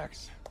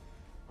hijacks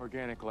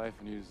organic life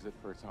and uses it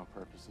for its own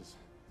purposes.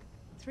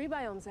 3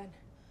 biomes then.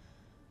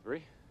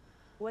 3?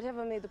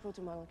 Whatever made the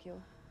protomolecule.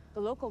 The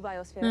local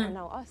biosphere and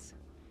now us.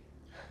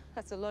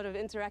 That's a lot of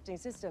interacting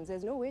systems.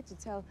 There's no way to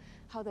tell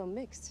how they're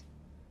mixed.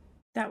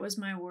 That was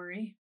my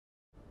worry.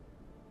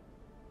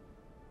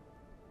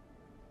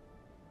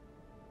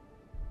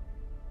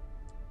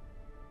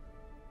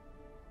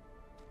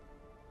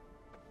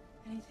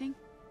 Anything?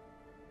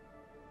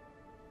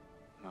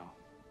 No.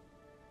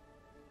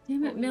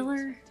 Damn it,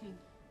 Miller.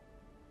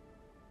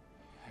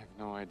 I have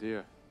no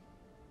idea.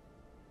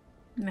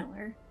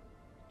 Miller.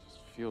 It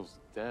just feels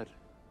dead.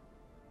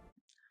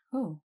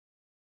 Oh.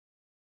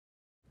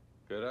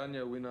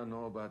 Piranha, we not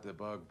know about the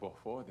bug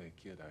before they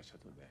killed our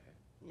shuttle bed.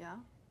 Yeah,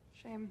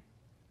 shame.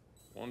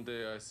 One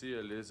day I see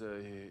a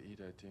lizard here eat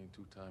a thing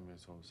 2 times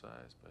its own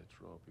size, but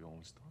throw up your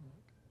own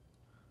stomach.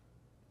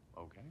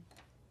 Okay.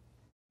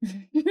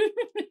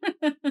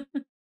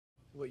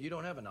 What, you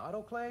don't have an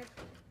autoclave?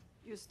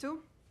 Used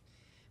to.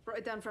 Brought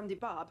it down from the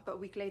Bob, but a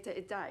week later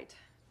it died.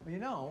 Well, you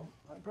know,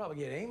 I'd probably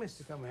get Amos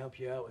to come help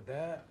you out with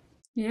that.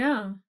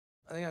 Yeah.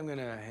 I think I'm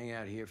gonna hang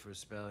out here for a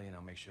spell, you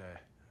know, make sure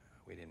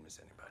we didn't miss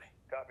anybody.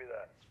 Copy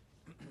that.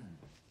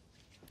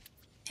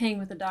 Hang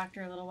with the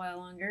doctor a little while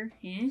longer,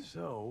 eh?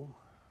 So,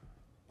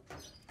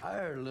 I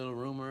heard a little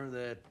rumor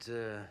that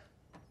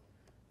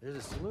there's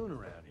a saloon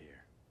around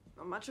here.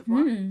 Not much of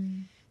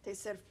one. They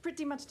serve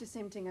pretty much the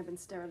same thing I've been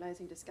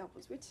sterilizing the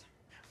scalpels with.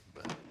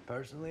 But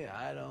personally,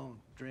 I don't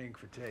drink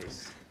for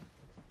taste.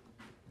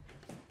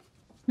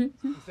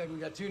 Looks like we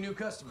got 2 new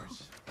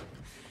customers.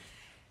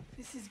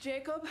 This is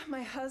Jacob,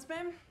 my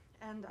husband,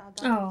 and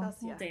Oh,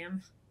 well,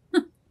 damn.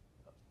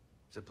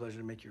 It's a pleasure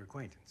to make your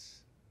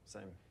acquaintance.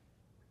 Same.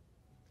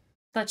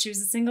 Thought she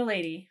was a single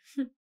lady.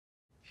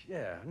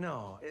 Yeah,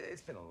 no,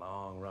 it's been a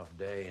long, rough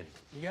day, and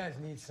you guys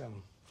need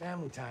some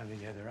family time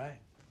together, right?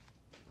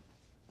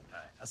 All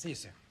right, I'll see you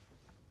soon.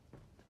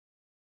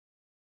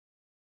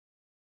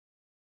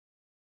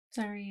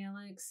 Sorry,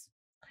 Alex.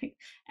 Like,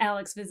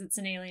 Alex visits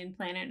an alien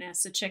planet and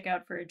has to check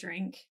out for a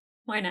drink.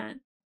 Why not?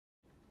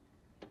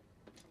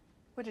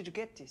 Where did you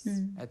get this?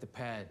 At the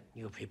pad.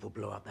 You people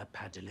blow up that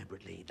pad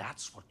deliberately.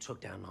 That's what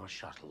took down our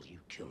shuttle. You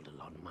killed a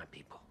lot of my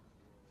people.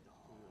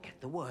 Get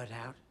the word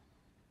out,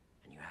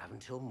 and you have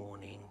until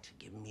morning to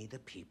give me the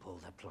people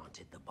that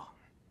planted the bomb.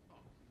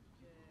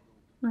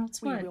 Or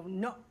else what? We will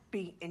not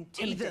be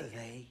intimidated. Either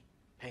they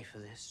pay for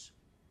this,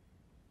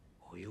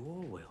 or you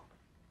all will.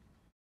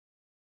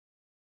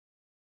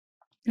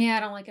 Yeah, I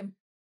don't like him.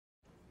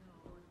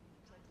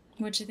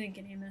 What you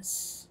thinking,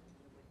 Amos?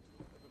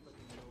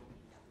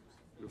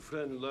 Your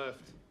friend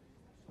left.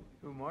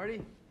 Who,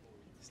 Marty?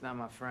 He's not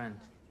my friend.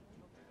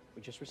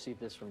 We just received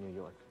this from New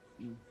York.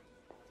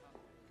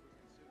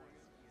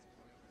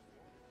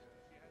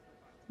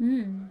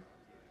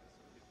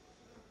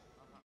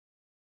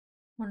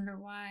 Wonder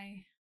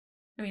why.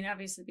 I mean,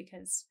 obviously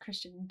because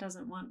Christian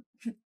doesn't want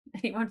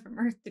anyone from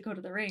Earth to go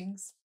to the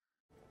rings.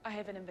 I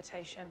have an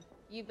invitation.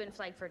 You've been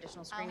flagged for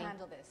additional screening. I'll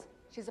handle this.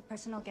 She's a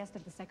personal guest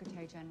of the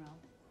Secretary General.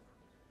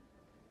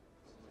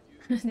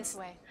 This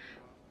way.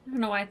 I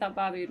don't know why I thought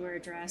Bobby would wear a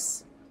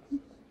dress.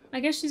 I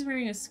guess she's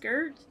wearing a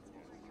skirt.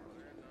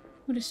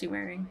 What is she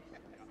wearing?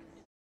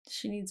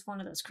 She needs one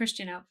of those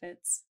Christian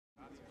outfits.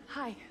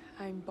 Hi,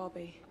 I'm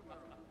Bobby.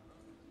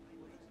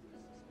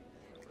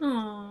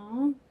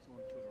 Aww.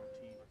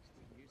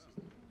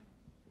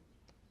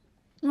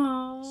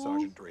 Aww.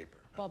 Sergeant Draper.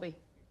 Bobby,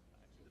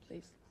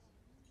 please.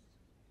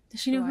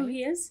 Does she know who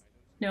he is?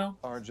 No.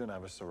 Arjun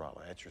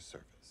Avasarala, at your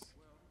service.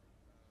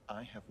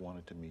 I have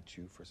wanted to meet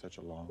you for such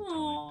a long time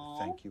Aww.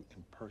 to thank you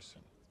in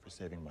person for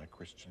saving my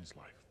Christian's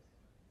life.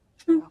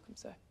 You're welcome,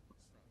 sir.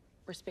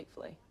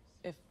 Respectfully,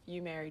 if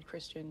you married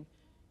Christian,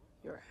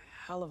 you're a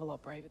hell of a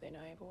lot braver than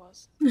I ever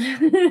was.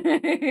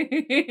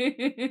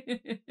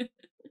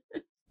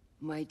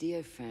 My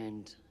dear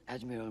friend,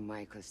 Admiral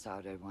Michael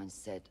Sauder once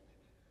said,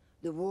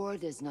 "The war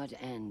does not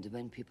end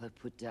when people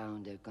put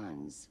down their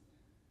guns.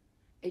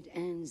 It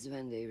ends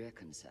when they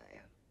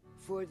reconcile.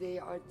 For they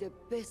are the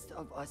best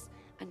of us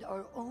and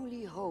our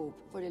only hope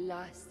for a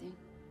lasting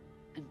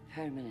and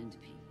permanent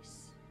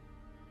peace."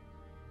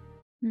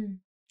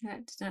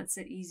 That did not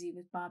sit easy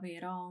with Bobby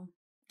at all.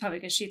 Probably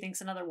because she thinks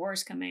another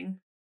war's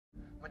coming.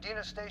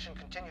 Medina Station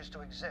continues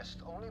to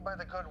exist only by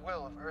the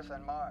goodwill of Earth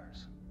and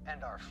Mars,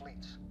 and our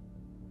fleets.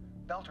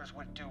 Belters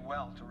would do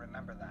well to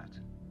remember that.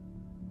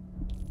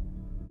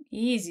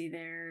 Easy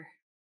there.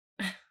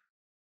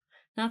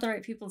 Not the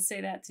right people to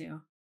say that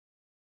to.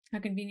 How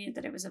convenient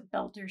that it was a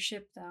Belter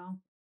ship, though.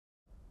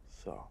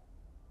 So,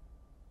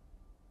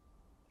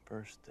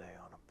 first day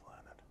on a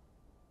planet.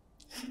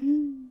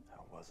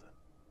 How was it?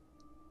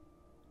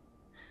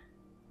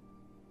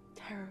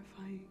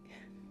 Terrifying.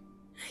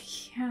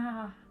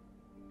 Yeah.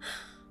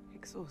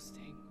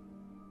 Exhausting.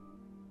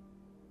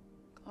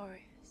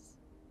 Glorious.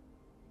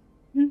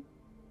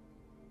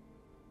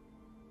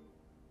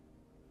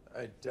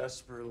 I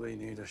desperately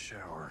need a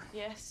shower.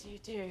 Yes, you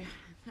do.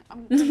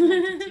 I'm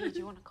going to tea. Do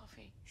you want a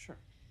coffee? Sure.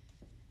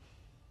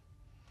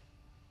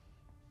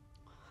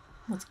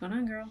 What's going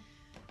on, girl?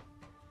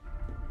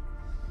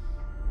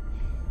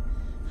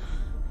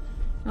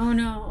 Oh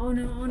no, oh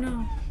no, oh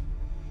no.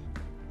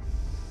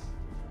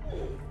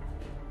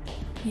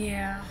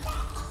 Yeah.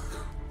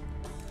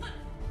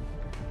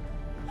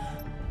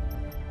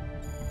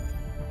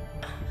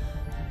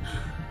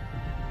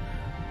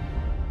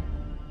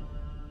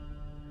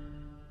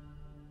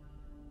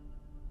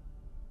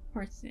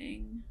 Poor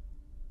thing.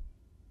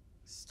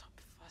 Stop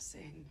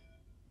fussing.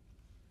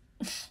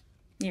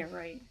 Yeah,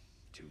 right.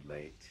 Too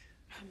late.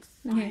 I'm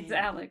fine. It's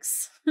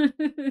Alex.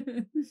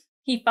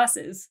 He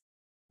fusses.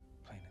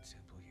 Plain and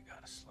simple, you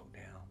gotta slow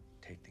down,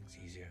 take things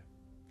easier.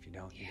 If you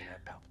don't, you're gonna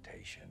have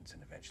palpitations,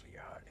 and eventually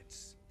your heart,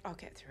 it's... I'll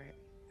get through it.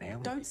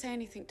 Naomi. Don't say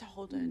anything to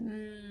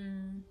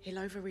Holden. He'll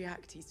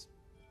overreact. He's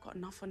got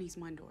enough on his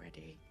mind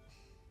already.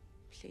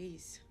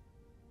 Please.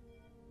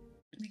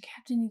 The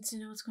captain needs to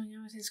know what's going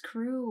on with his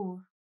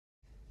crew.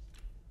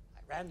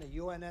 I ran the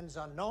UNN's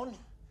unknown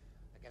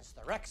against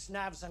the Rex,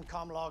 Navs, and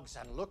Comlogs,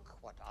 and look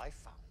what I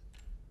found.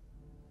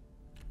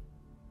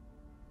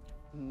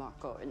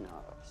 Marco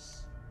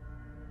Inaros.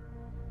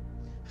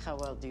 How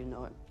well do you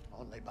know him?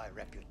 Only by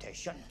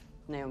reputation.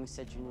 Naomi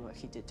said you knew what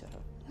he did to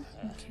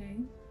her. Okay.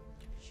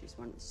 She's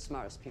one of the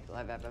smartest people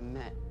I've ever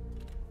met.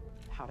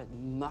 How did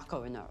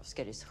Marco Inaros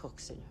get his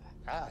hooks in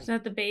her? Is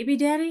that the baby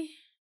daddy?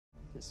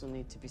 This will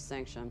need to be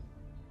sanctioned.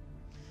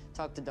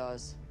 Talk to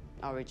Dawes.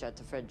 I'll reach out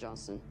to Fred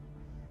Johnson.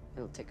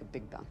 It'll take a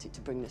big bounty to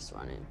bring this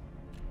one in.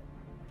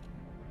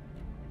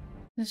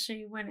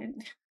 Especially when it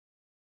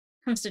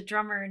comes to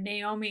drummer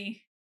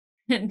Naomi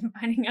and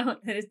finding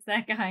out that it's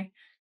that guy.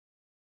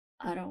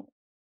 I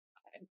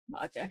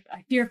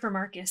fear for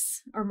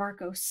Marcus or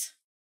Marcos.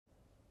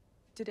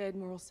 Did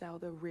Admiral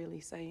Souther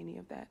really say any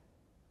of that?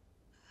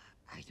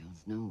 I don't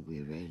know.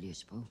 We rarely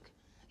spoke.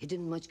 He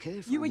didn't much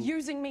care for me. You were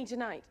using me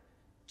tonight,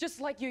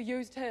 just like you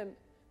used him.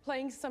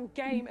 Playing some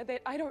game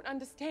that I don't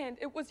understand.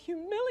 It was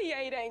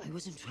humiliating. I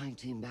wasn't trying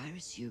to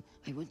embarrass you.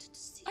 I wanted to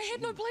see I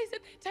had no place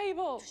at that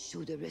table. to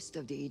show the rest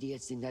of the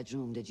idiots in that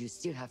room that you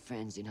still have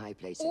friends in high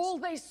places. All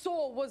they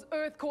saw was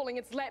Earth calling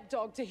its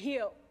lapdog to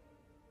heal.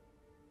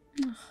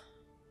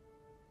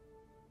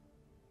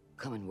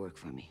 Come and work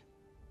for me.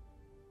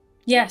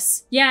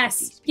 Yes,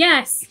 yes,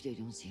 yes. If they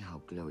don't see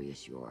how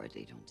glorious you are,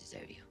 they don't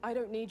deserve you. I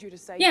don't need you to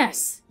say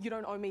Yes. things. You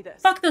don't owe me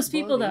this. Fuck those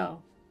people,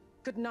 though.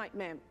 Good night,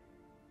 ma'am.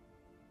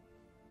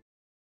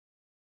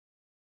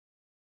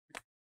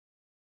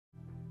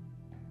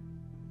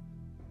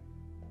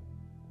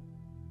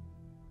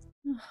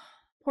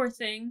 Poor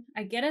thing.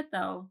 I get it,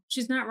 though.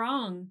 She's not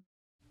wrong.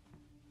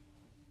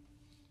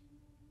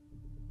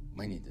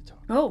 We need to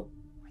talk. Oh.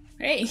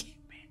 Hey.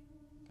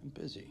 I'm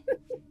busy.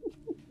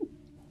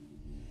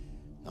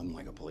 Nothing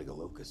like a plague of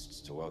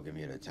locusts to welcome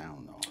you to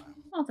town, though.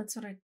 Oh, that's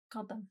what I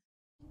called them.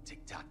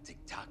 Tick-tock,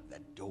 tick-tock.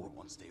 That door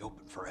won't stay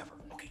open forever.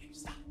 Okay,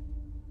 stop.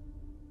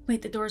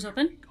 Wait, the door's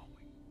open?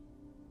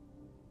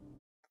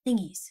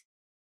 Thingies.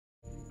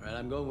 All right,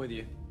 I'm going with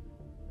you.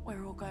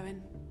 We're all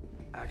going.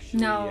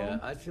 Actually, No.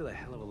 I'd feel a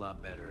hell of a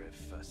lot better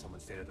if someone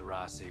stayed at the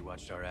Rossi,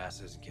 watched our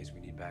asses in case we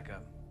need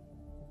backup.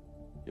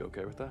 You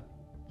okay with that?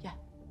 Yeah.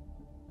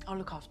 I'll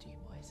look after you,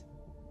 boys.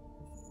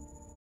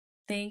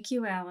 Thank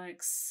you,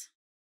 Alex.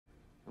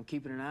 I'm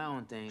keeping an eye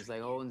on things,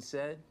 like Holden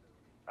said.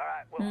 All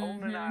right, well,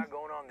 Holden and I are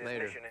going on this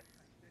Later. mission.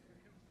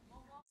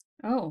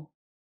 Oh.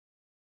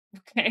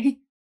 Okay.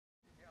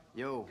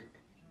 Yo.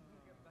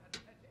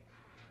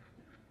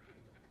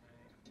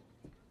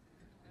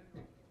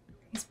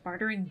 He's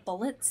bartering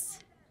bullets?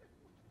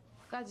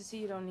 Glad to see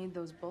you don't need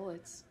those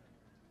bullets.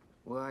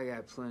 Well, I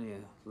got plenty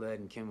of lead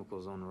and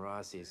chemicals on the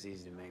Rossi. It's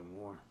easy to make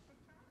more.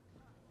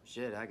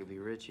 Shit, I could be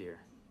rich here.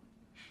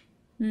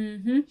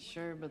 Mm-hmm.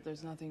 Sure, but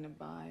there's nothing to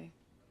buy.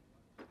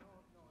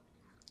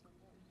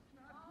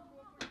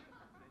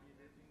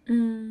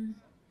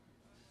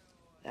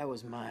 That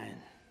was mine.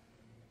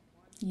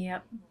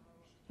 Yep.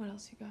 What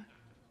else you got?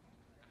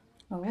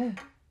 Oh.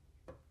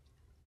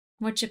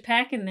 What you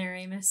packing there,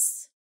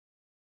 Amos?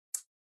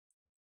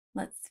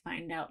 Let's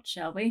find out,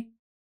 shall we?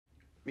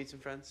 Meet some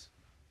friends.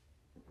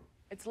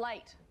 It's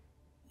late.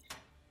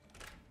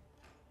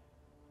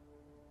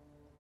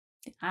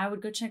 I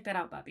would go check that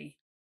out, Bobby.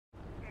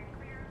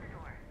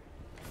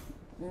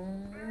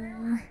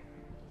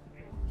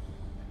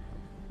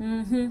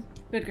 Mm-hmm.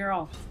 Good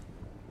girl.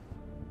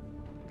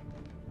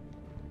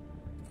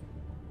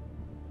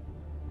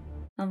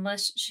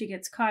 Unless she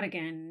gets caught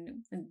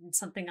again and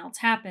something else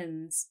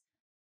happens.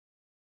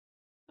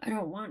 I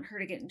don't want her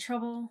to get in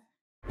trouble.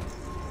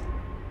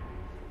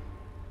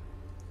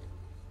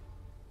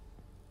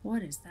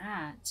 What is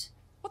that?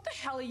 What the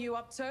hell are you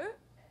up to?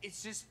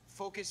 It's just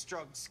focus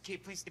drugs. Okay,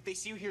 please, if they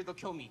see you here, they'll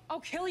kill me. I'll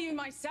kill you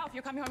myself.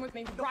 You're coming home with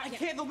me No, right I now.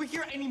 can't. They'll be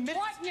here any minute.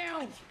 Right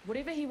now.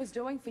 Whatever he was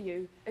doing for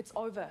you, it's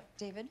over.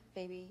 David,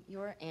 baby,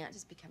 your aunt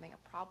is becoming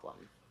a problem.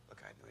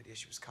 Look, I had no idea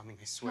she was coming,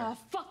 I swear. Oh,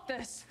 fuck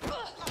this.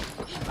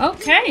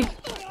 Okay.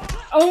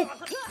 Oh.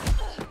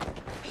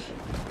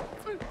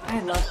 I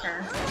love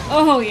her.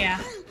 Oh,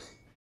 yeah.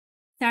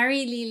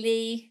 Sorry,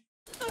 Lily.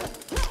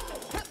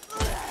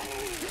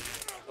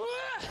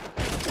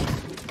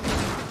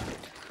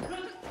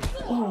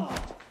 Oh.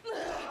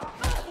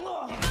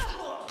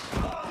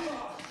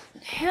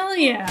 Hell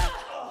yeah.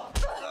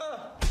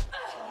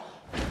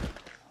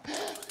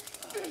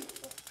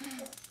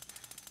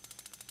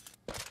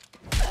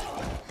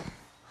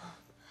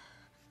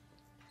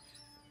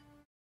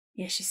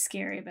 Yeah, she's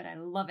scary, but I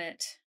love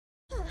it.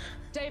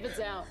 David's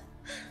out.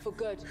 For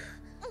good.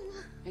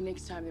 And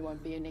next time there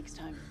won't be a next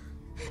time.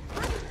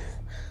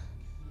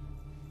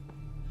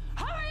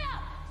 Hurry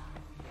up!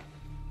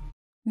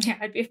 Yeah,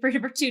 I'd be afraid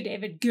of her too,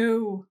 David.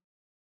 Go.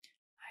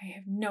 I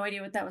have no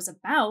idea what that was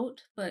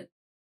about, but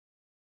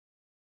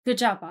good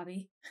job,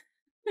 Bobby.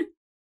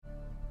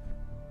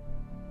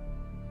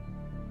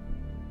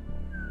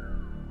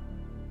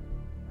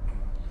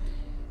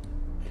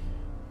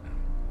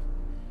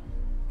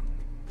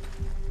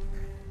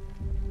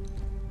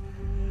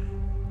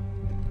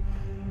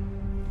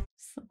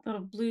 Some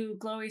little blue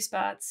glowy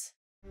spots.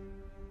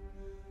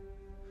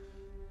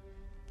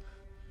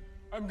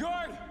 I'm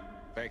good.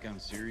 Back on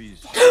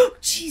series.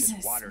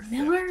 Jesus, Water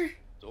Miller? theft.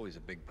 It's always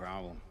a big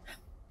problem.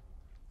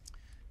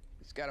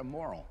 It's got a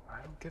moral.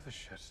 I don't give a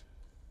shit.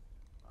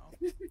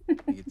 Well,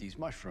 you get these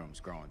mushrooms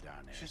growing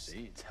down there. Just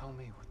see? tell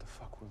me what the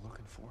fuck we're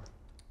looking for.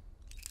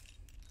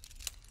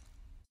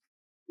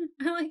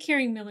 I like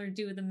hearing Miller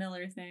do the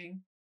Miller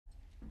thing.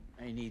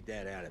 I need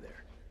that out of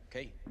there,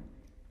 okay?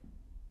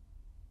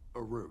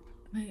 A root.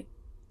 Wait.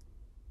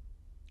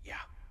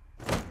 Yeah.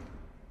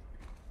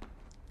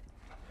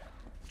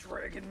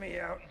 Dragging me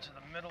out into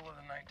the middle of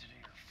the night to do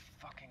your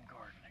fucking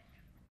gardening.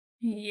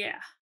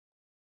 Yeah.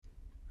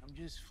 I'm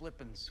just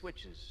flipping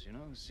switches, you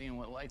know, seeing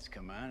what lights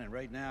come on, and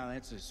right now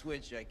that's a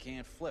switch I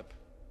can't flip.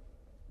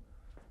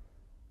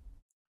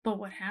 But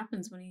what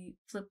happens when he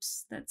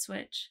flips that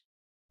switch?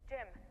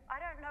 Jim, I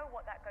don't know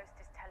what that ghost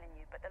is telling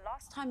you, but the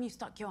last time you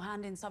stuck your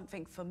hand in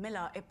something for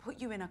Miller, it put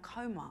you in a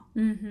coma.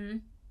 Mm-hmm.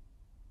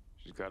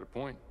 She's got a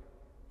point.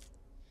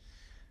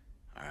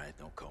 All right,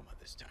 no coma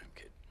this time,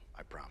 kid.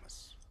 I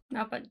promise.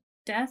 Not but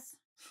death?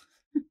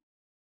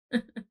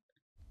 I'd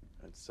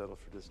settle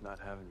for just not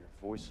having your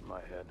voice in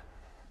my head.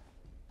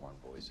 One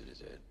voice in his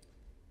head.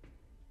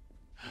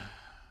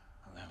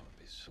 Well, that would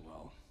be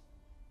swell.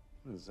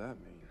 What does that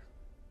mean?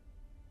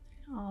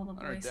 All the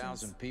voices.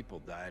 100,000 people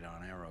died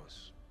on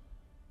arrows.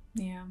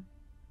 Yeah.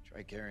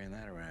 Try carrying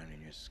that around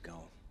in your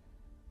skull.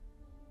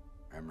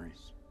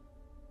 Memories.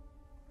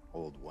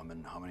 Old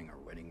woman humming her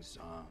wedding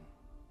song.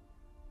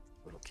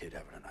 Little kid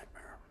having a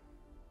nightmare.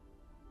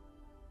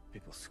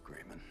 People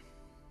screaming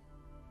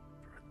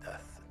for a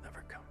death that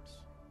never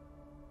comes.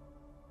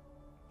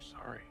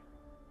 Sorry.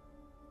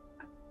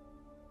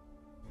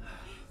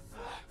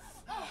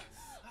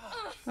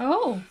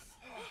 Oh.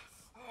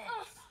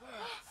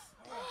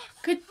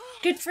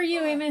 Good for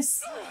you,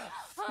 Amos.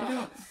 I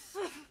don't...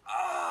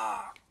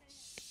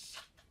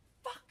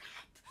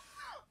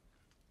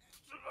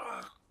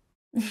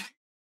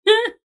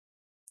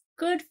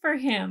 Good for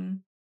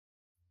him.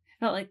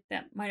 Felt like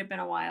that might have been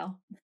a while.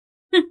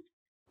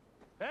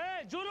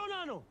 Hey, Juro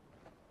Nano!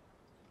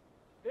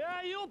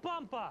 Yeah, you,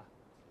 Pampa!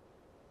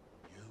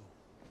 You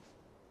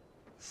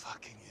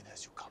fucking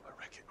Inez, you come and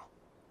wreck it.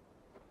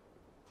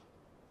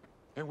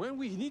 And when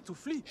we need to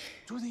flee,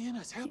 do the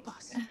Inez help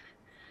us?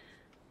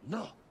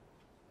 No.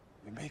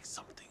 We make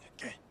something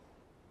again.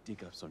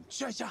 Dig up some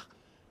treasure.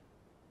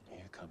 And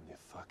here come the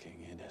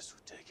fucking Inez who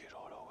take it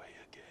all away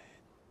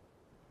again.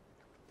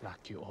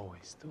 Like you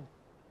always do.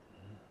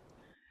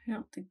 I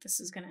don't think this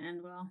is gonna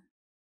end well.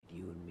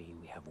 You and me,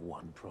 we have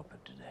one problem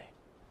today.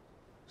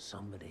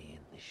 Somebody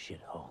in this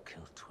shithole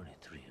killed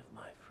 23 of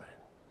my friends.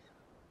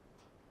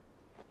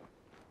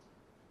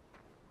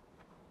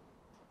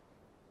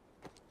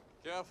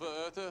 Careful,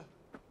 Erta.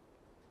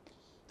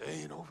 They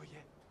ain't over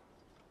yet.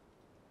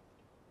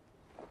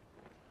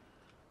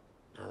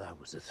 Now that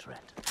was a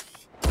threat.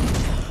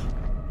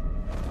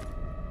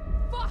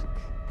 Fuck!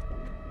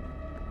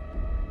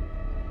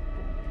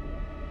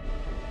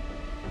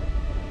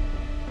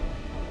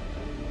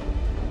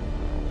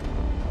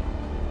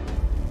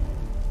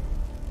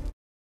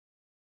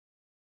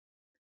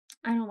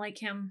 I don't like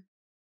him.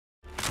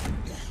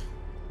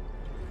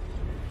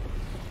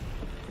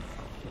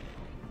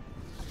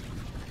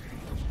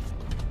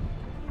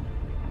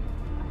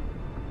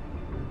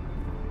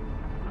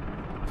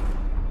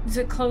 Is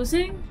it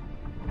closing?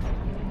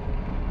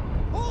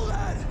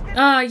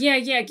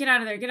 Yeah, get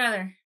out of there, get out of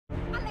there.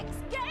 Alex,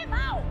 get him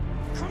out!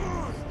 Come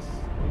on!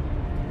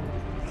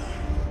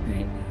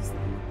 Right.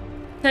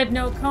 Said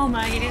no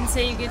coma, you didn't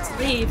say you get to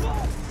leave.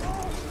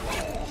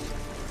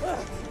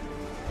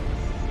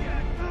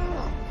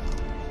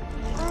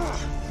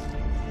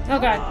 Oh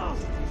god.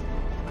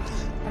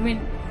 I mean,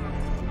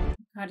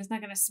 God, he's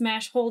not gonna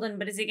smash Holden,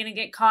 but is he gonna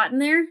get caught in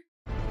there?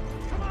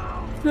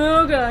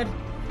 Oh god.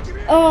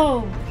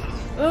 Oh.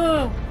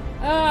 Oh.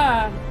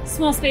 Ah.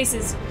 Small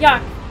spaces.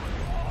 Yuck.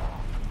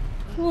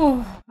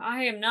 Whew.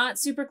 I am not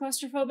super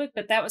claustrophobic,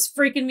 but that was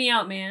freaking me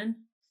out, man.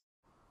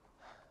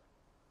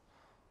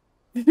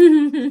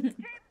 The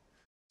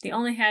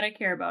only hat I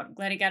care about. I'm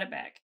glad he got it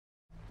back.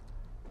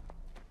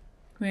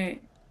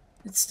 Wait,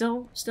 it's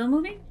still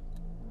moving?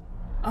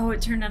 Oh,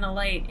 it turned on a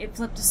light. It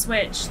flipped a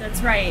switch.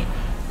 That's right.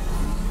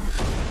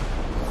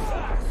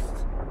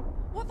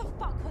 What the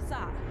fuck was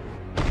that?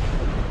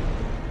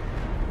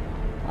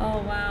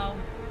 Oh, wow.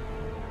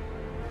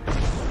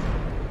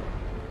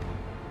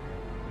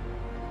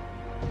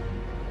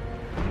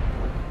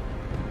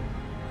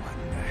 What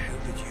the hell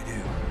did you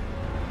do?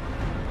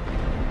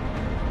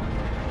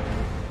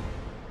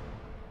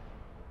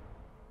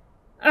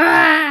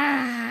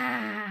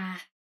 Ah!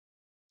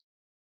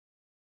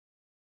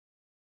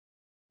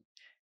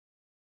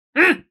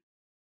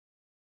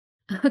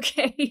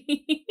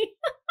 Okay.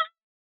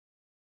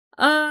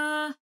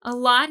 A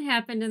lot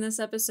happened in this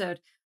episode.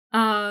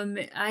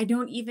 I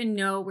don't even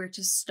know where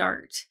to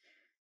start.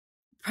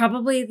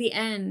 Probably the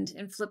end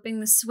and flipping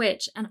the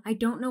switch, and I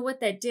don't know what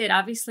that did.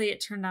 Obviously, it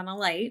turned on a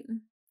light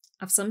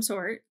of some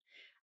sort.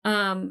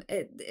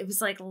 It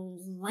was like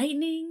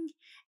lightning,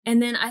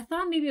 and then I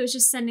thought maybe it was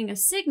just sending a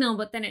signal,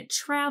 but then it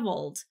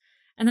traveled,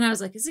 and then I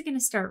was like, is it going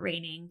to start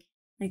raining?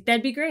 Like,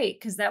 that'd be great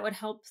because that would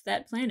help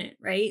that planet,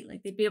 right?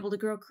 Like, they'd be able to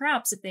grow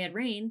crops if they had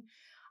rain.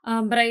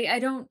 But I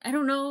don't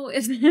know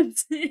if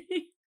that's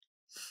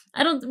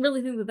I don't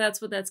really think that that's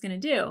what that's going to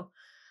do.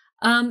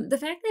 The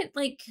fact that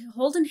like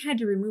Holden had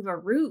to remove a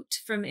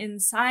root from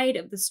inside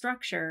of the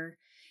structure,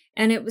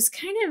 and it was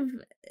kind of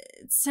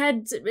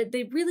said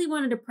they really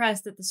wanted to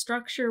press that the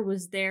structure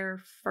was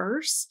there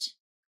first,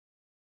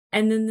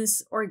 and then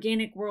this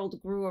organic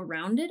world grew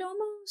around it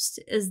almost.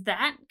 Is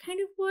that kind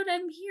of what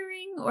I'm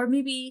hearing? Or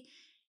maybe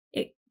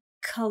it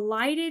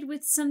collided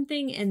with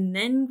something and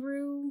then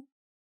grew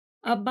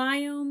a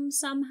biome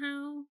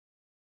somehow?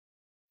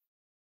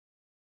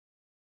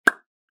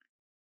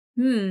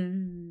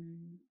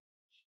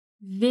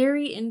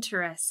 Very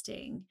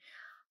interesting.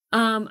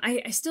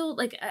 I still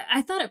like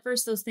I thought at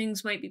first those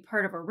things might be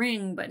part of a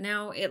ring, but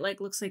now it like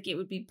looks like it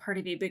would be part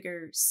of a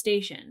bigger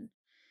station.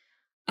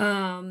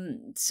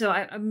 So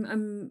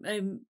I'm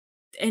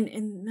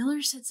and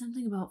Miller said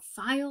something about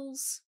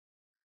files.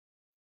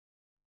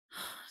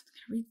 I'm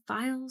gonna read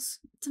files.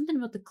 Something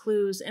about the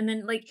clues, and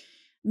then like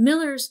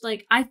Miller's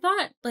like I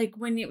thought like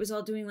when it was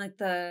all doing like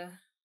the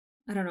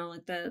I don't know,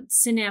 like the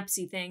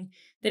synapsy thing,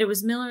 that it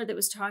was Miller that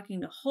was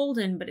talking to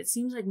Holden, but it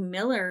seems like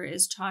Miller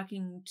is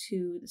talking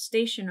to the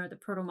station or the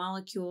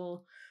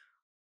proto-molecule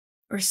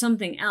or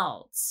something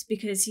else,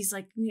 because he's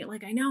like,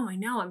 I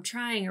know, I'm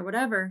trying or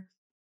whatever.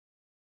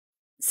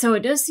 So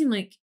it does seem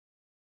like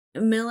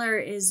Miller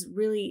is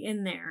really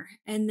in there.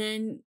 And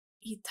then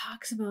he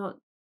talks about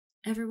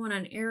everyone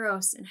on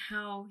Eros and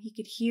how he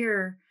could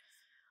hear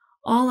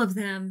all of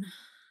them.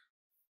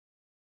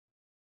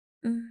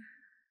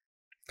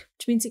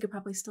 Which means he could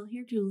probably still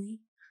hear Julie.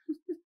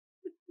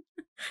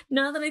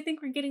 Not that I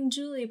think we're getting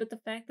Julie, but the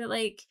fact that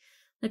like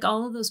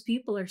all of those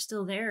people are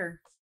still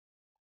there,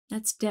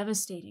 that's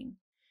devastating.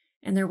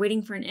 And they're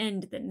waiting for an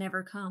end that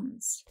never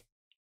comes.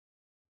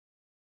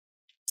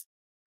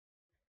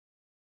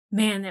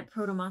 Man, that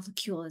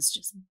proto-molecule is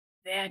just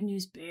bad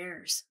news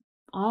bears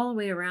all the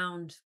way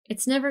around.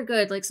 It's never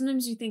good. Like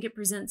sometimes you think it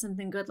presents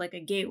something good, like a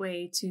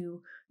gateway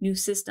to new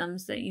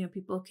systems that, you know,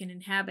 people can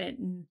inhabit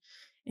and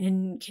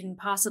can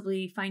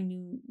possibly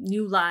find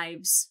new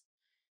lives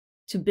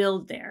to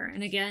build there.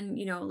 And again,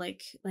 you know,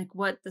 like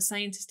what the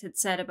scientist had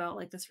said about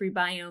like the 3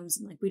 biomes,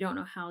 and like we don't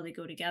know how they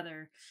go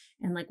together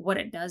and like what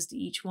it does to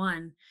each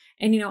one.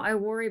 And you know, I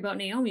worry about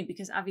Naomi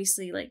because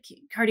obviously like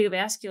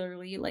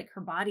cardiovascularly, like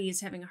her body is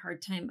having a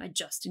hard time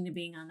adjusting to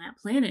being on that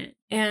planet.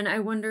 And I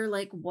wonder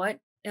like what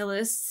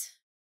Ilus,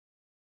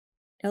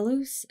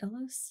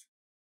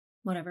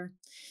 whatever.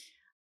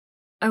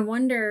 I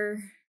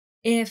wonder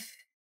if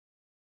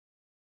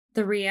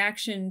the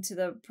reaction to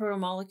the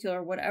proto-molecule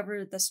or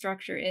whatever the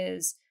structure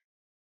is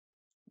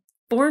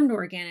formed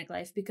organic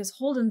life, because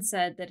Holden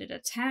said that it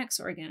attacks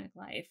organic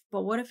life.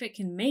 But what if it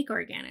can make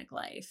organic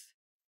life?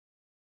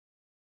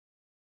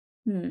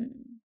 Whew.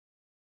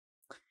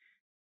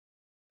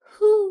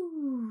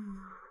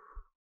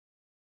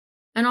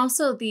 And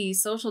also the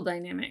social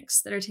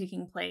dynamics that are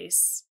taking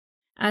place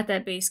at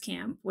that base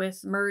camp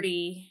with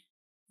Murty.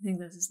 I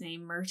think that's his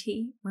name,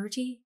 Murdery?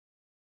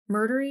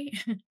 Murdery.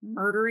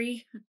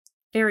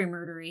 Very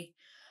murdery.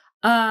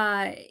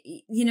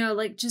 You know,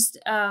 like just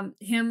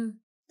him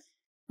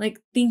like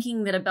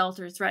thinking that a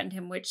Belter threatened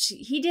him, which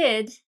he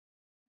did,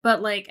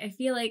 but like I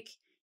feel like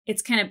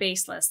it's kind of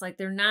baseless. Like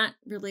they're not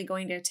really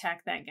going to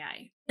attack that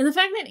guy. And the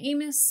fact that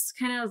Amos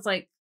kind of was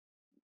like,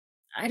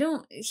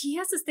 he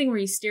has this thing where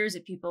he stares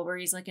at people where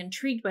he's like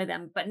intrigued by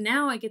them, but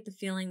now I get the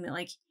feeling that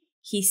like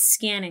he's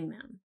scanning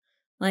them.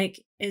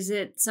 Like, is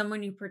it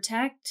someone you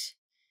protect?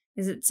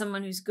 Is it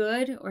someone who's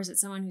good, or is it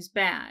someone who's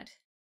bad?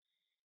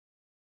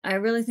 I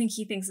really think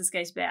he thinks this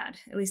guy's bad.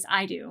 At least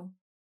I do.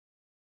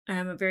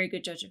 I'm a very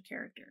good judge of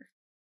character.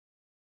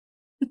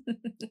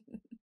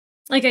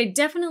 Like I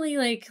definitely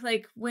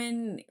like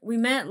when we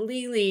met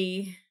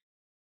Lily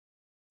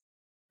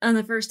on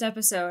the first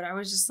episode, I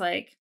was just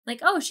like,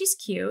 oh, she's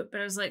cute.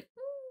 But I was like,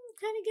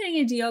 kind of getting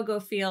a Diogo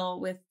feel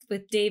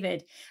with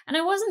David, and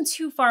I wasn't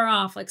too far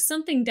off. Like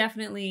something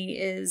definitely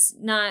is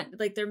not,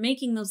 like they're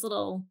making those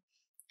little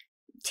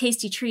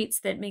tasty treats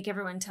that make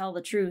everyone tell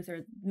the truth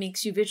or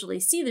makes you visually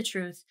see the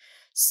truth.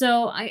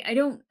 So I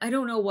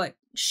don't know what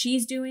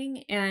she's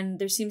doing, and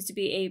there seems to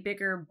be a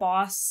bigger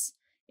boss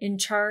in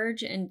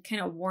charge and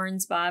kind of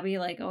warns Bobby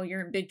like, oh,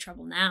 you're in big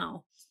trouble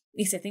now. At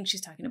least I think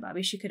she's talking to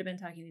Bobby. She could have been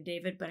talking to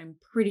David, but I'm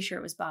pretty sure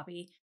it was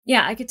Bobby.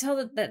 Yeah, I could tell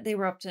that they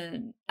were up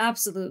to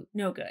absolute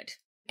no good.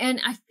 And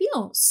I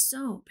feel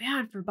so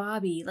bad for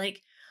Bobby.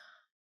 Like,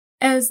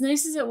 as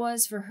nice as it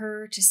was for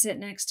her to sit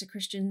next to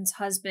Christian's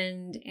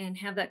husband and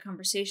have that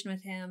conversation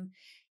with him,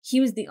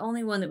 he was the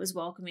only one that was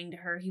welcoming to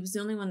her. He was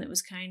the only one that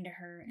was kind to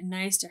her and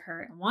nice to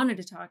her and wanted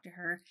to talk to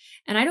her.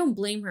 And I don't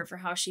blame her for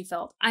how she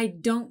felt. I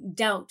don't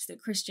doubt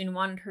that Christian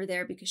wanted her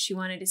there because she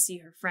wanted to see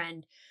her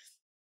friend.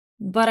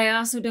 But I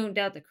also don't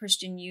doubt that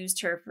Christian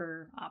used her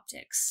for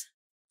optics.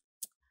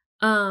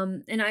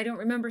 And I don't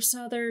remember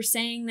Souther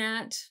saying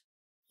that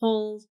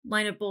whole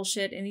line of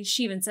bullshit. And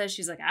she even says,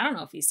 she's like, I don't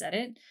know if he said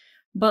it.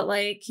 But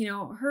like, you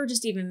know, her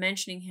just even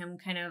mentioning him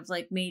kind of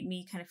like made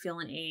me kind of feel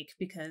an ache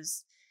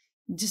because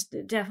just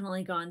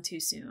definitely gone too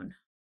soon.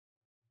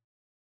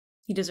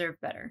 He deserved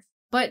better.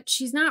 But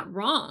she's not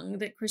wrong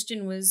that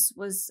Christian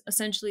was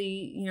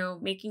essentially, you know,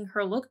 making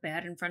her look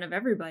bad in front of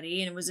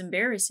everybody and was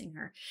embarrassing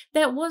her.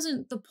 That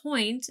wasn't the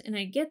point, and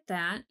I get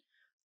that.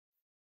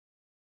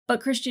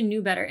 But Christian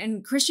knew better.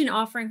 And Christian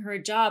offering her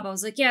a job, I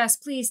was like, yes,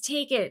 please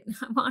take it.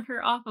 I want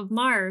her off of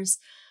Mars.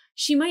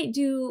 She might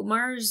do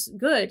Mars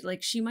good.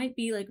 Like, she might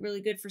be like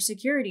really good for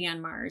security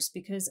on Mars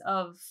because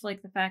of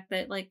like the fact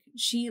that like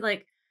she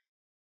like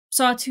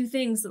saw two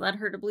things that led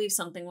her to believe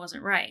something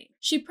wasn't right.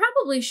 She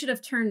probably should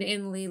have turned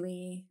in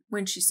Lily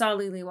when she saw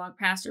Lily walk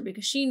past her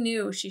because she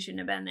knew she shouldn't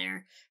have been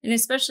there. And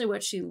especially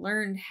what she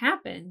learned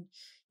happened.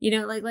 You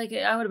know, like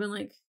I would have been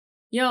like,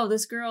 yo,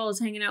 this girl is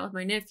hanging out with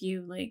my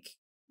nephew. Like,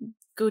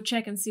 go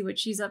check and see what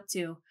she's up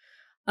to.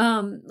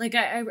 Like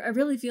I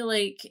really feel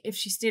like if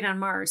she stayed on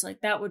Mars,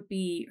 like that would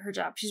be her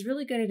job. She's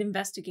really good at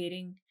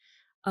investigating.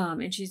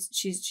 And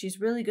she's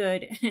really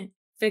good at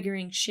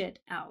figuring shit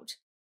out.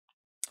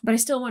 But I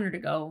still want her to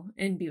go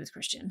and be with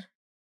Christian.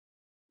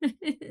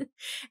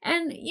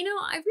 And, you know,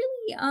 I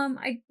really,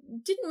 I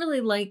didn't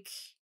really like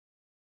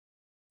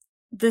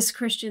this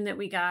Christian that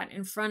we got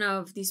in front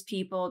of these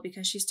people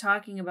because she's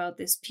talking about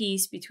this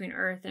peace between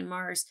Earth and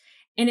Mars.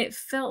 And it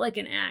felt like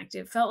an act.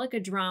 It felt like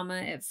a drama.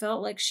 It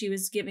felt like she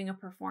was giving a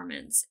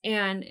performance.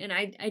 And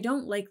I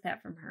don't like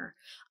that from her.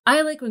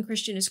 I like when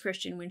Christian is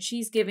Christian, when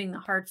she's giving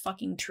the hard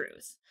fucking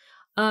truth.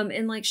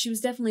 And like, she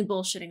was definitely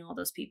bullshitting all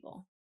those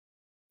people.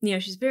 You know,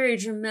 she's very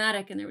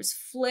dramatic and there was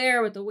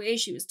flair with the way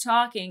she was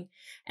talking.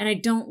 And I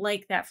don't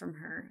like that from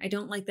her. I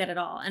don't like that at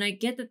all. And I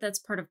get that that's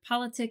part of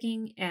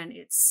politicking and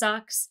it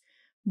sucks.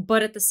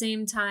 But at the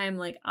same time,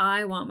 like,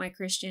 I want my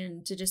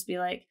Christian to just be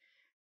like,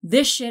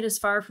 this shit is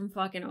far from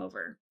fucking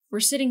over. We're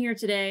sitting here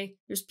today.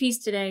 There's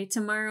peace today.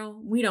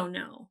 Tomorrow, we don't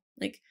know.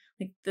 Like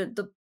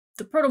the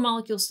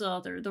proto-molecule's still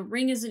out there. The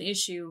ring is an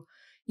issue.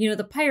 You know,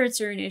 the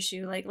pirates are an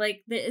issue.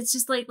 It's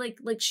just like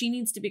she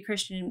needs to be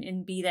Christian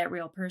and be that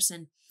real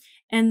person.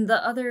 And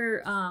the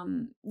other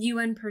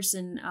UN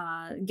person,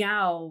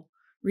 Gao,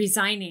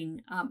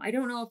 resigning, I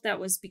don't know if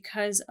that was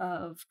because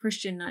of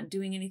Christian not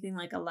doing anything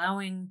like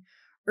allowing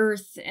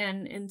Earth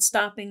and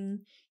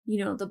stopping,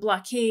 you know, the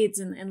blockades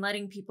and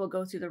letting people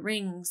go through the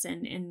rings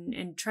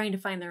and trying to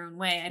find their own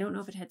way. I don't know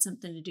if it had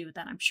something to do with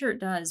that. I'm sure it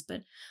does,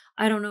 but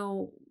I don't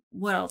know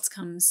what else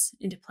comes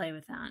into play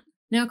with that.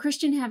 Now,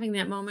 Christian having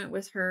that moment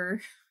with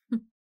her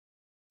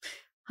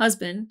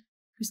husband,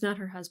 who's not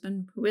her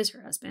husband, who is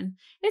her husband.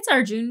 It's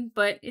Arjun,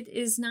 but it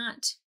is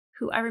not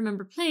who I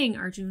remember playing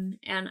Arjun,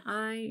 and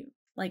I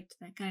liked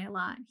that guy a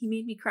lot. He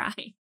made me cry.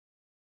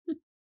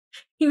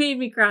 He made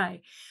me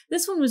cry.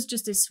 This one was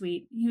just as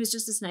sweet. He was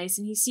just as nice,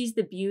 and he sees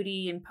the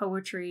beauty and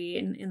poetry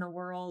in the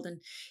world.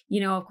 And,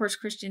 you know, of course,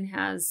 Christian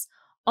has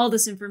all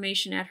this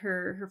information at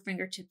her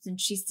fingertips, and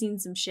she's seen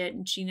some shit,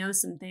 and she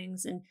knows some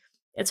things, and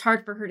it's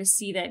hard for her to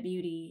see that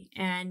beauty.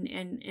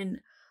 And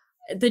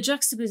the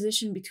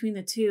juxtaposition between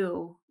the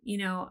two, you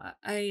know,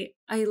 I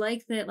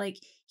like that, like,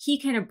 he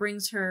kind of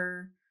brings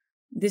her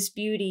this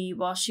beauty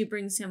while she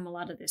brings him a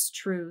lot of this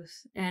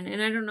truth. And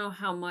I don't know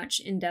how much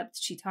in depth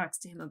she talks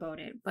to him about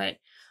it, but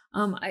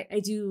I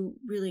do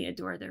really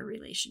adore their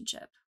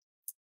relationship.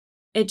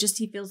 It just,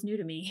 he feels new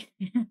to me.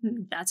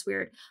 That's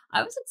weird.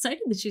 I was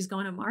excited that she's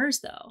going to Mars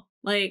though.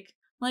 Like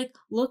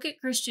look at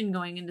Christian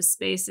going into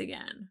space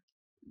again.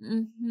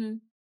 Mm-hmm.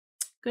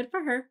 Good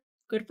for her.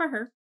 Good for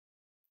her.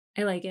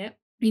 I like it.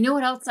 You know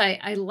what else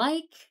I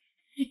like?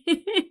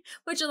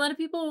 Which a lot of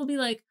people will be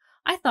like,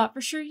 I thought for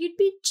sure you'd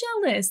be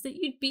jealous, that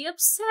you'd be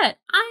upset.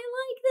 I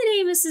like that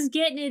Amos is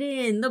getting it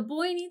in. The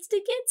boy needs to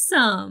get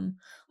some.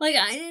 Like,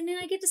 and then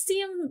I get to see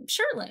him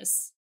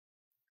shirtless.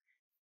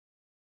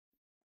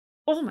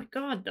 Oh my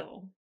God,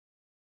 though.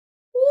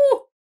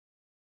 Woo!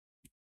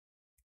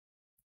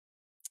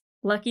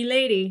 Lucky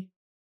lady.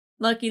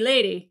 Lucky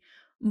lady.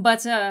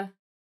 But,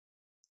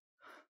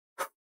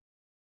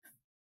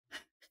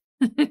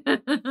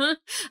 It's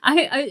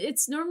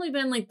normally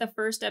been like the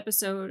first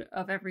episode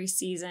of every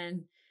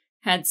season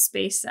had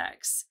space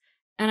sex.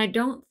 And I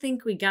don't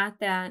think we got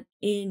that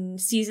in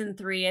season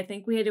 3. I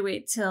think we had to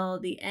wait till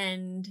the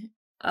end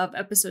of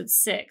episode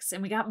 6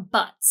 and we got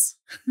butts,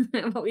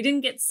 but we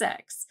didn't get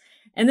sex.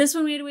 And this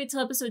one we had to wait till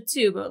episode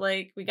 2, but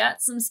like we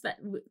got some,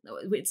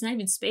 it's not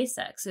even space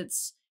sex.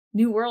 It's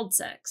New World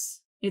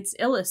sex. It's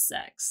Ilus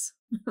sex.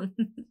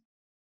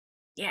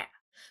 Yeah.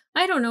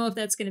 I don't know if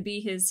that's going to be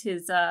his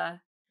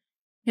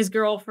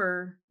girl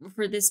for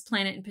this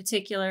planet in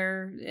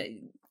particular.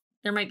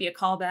 There might be a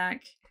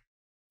callback.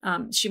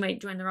 She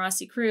might join the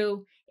Rossi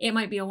crew. It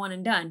might be a one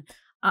and done.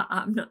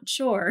 I'm not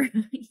sure.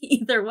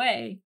 Either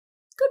way,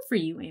 good for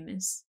you,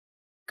 Amos.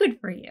 Good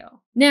for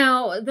you.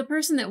 Now, the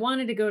person that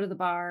wanted to go to the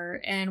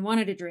bar and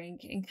wanted to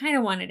drink and kind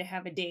of wanted to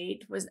have a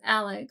date was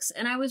Alex.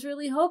 And I was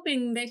really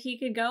hoping that he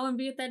could go and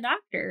be with that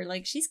doctor.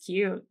 Like, she's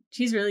cute.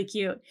 She's really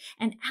cute.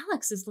 And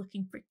Alex is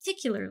looking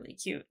particularly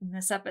cute in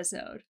this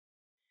episode.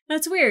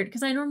 That's weird,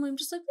 because I normally am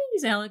just like, hey,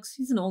 he's Alex.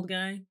 He's an old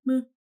guy.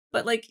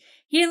 But, like,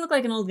 he didn't look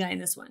like an old guy in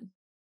this one.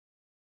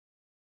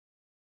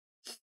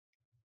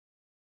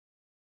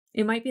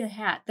 It might be the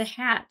hat. The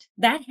hat.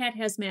 That hat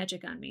has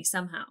magic on me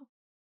somehow.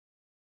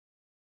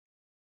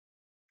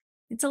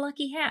 It's a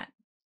lucky hat.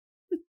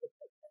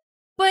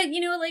 But, you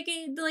know, like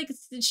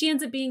she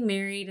ends up being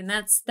married, and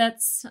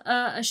that's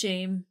a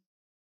shame.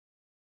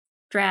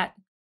 Drat.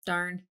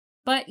 Darn.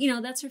 But, you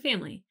know, that's her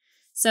family.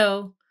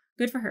 So,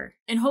 good for her.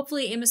 And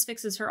hopefully Amos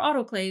fixes her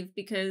autoclave,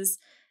 because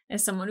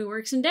as someone who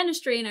works in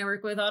dentistry and I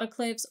work with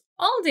autoclaves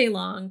all day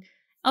long,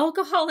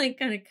 alcohol ain't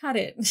gonna cut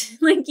it.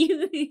 Like,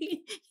 you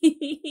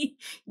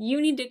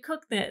need to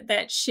cook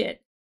that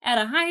shit at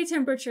a high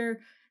temperature,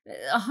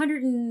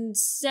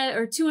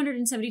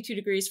 272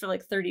 degrees for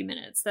like 30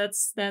 minutes.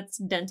 That's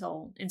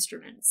dental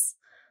instruments.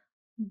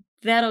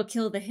 That'll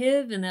kill the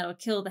HIV and that'll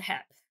kill the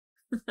HEP.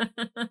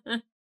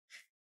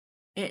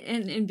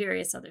 and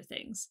various other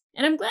things.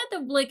 And I'm glad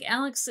that like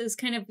Alex is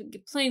kind of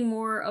playing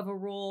more of a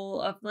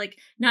role of like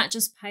not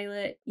just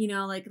pilot, you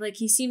know, like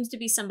he seems to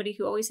be somebody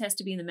who always has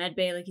to be in the med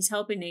bay. Like, he's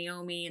helping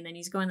Naomi, and then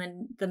he's going to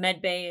the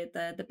med bay at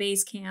the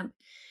base camp.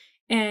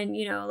 And,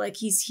 you know, like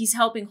he's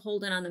helping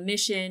Holden on the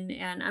mission.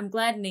 And I'm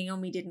glad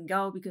Naomi didn't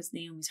go, because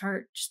Naomi's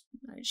heart,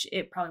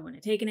 it probably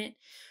wouldn't have taken it.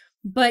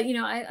 But, you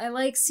know, I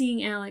like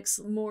seeing Alex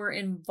more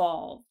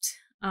involved.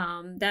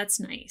 That's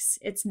nice.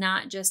 It's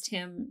not just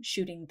him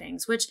shooting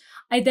things, which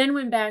I then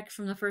went back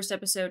from the first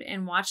episode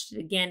and watched it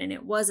again. And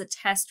it was a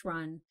test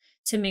run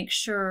to make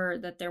sure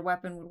that their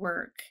weapon would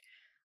work.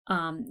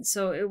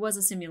 So it was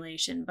a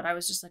simulation, but I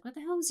was just like, what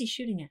the hell was he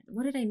shooting at?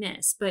 What did I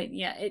miss? But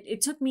yeah,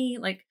 it took me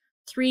like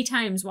 3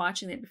 times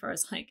watching it before I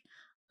was like,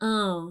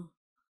 oh,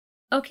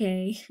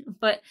 okay.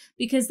 But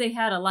because they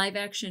had a live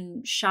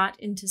action shot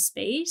into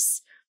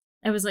space,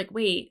 I was like,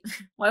 wait,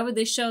 why would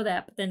they show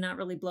that but then not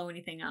really blow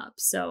anything up?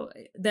 So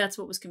that's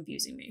what was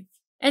confusing me.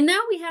 And now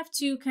we have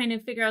to kind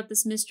of figure out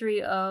this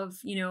mystery of,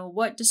 you know,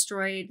 what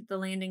destroyed the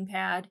landing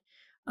pad,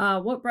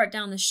 what brought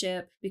down the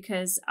ship,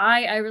 because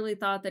I really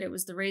thought that it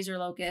was the Razor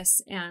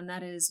Locust, and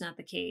that is not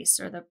the case,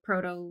 or the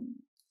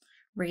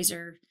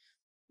Proto-Razor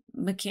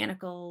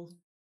mechanical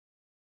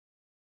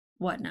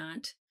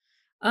whatnot.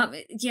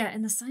 Yeah,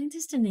 and the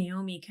scientist and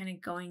Naomi kind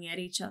of going at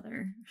each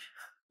other.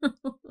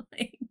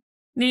 Like,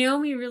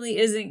 Naomi really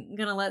isn't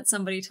gonna let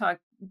somebody talk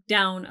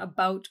down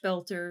about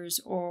Belters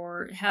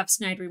or have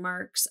snide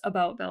remarks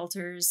about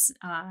Belters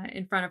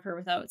in front of her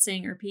without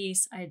saying her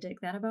piece. I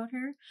dig that about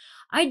her.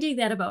 I dig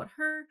that about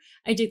her.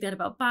 I dig that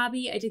about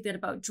Bobby. I dig that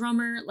about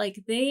Drummer.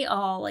 Like, they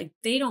all, like,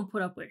 they don't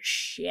put up with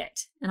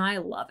shit, and I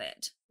love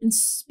it. And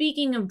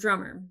speaking of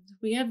Drummer,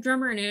 we have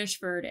Drummer and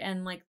Ashford,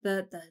 and like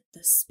the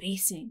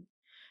spacing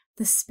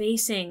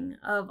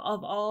of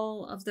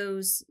all of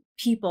those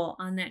people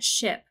on that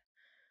ship.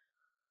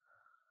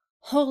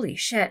 Holy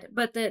shit.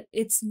 But that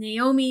it's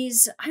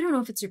Naomi's, I don't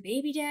know if it's her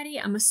baby daddy.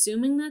 I'm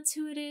assuming that's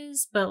who it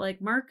is, but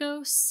like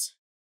Marcos.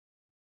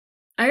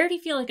 I already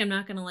feel like I'm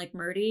not going to like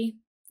Murdy.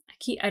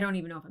 I don't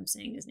even know if I'm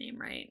saying his name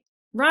right.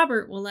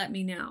 Robert will let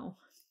me know.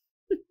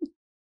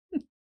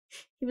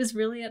 He was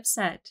really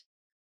upset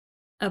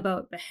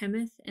about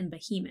Behemoth and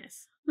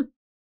Behemoth.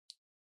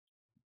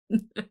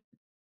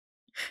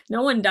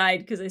 No one died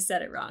because I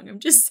said it wrong. I'm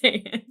just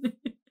saying.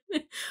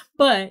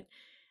 But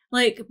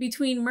like,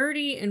 between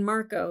Murdy and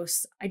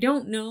Marcos, I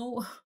don't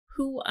know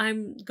who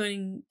I'm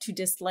going to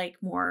dislike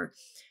more.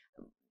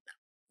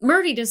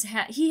 Murdy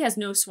he has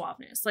no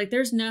suaveness. Like,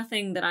 there's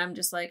nothing that I'm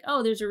just like,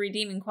 oh, there's a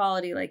redeeming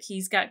quality. Like,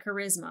 he's got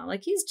charisma.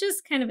 Like, he's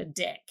just kind of a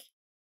dick.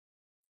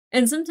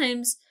 And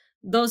sometimes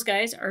those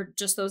guys are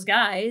just those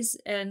guys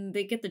and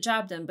they get the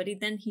job done. But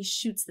then he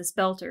shoots this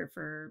Belter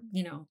for,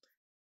 you know,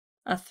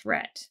 a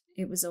threat.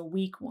 It was a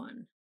weak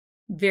one.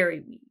 Very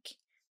weak.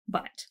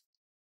 But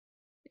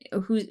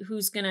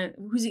who's he gonna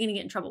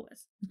get in trouble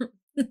with?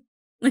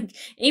 Like,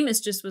 Amos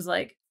just was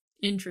like,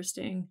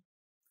 interesting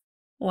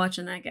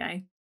watching that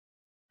guy.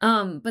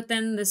 But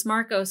then this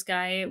Marcos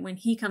guy, when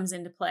he comes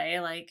into play,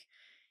 like,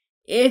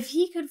 if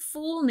he could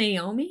fool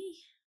Naomi,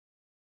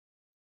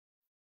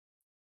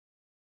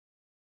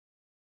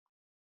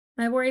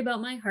 I worry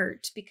about my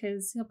heart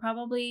because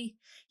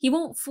he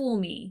won't fool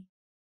me.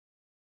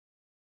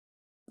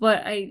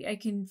 But I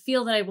can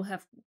feel that I will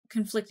have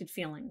conflicted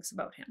feelings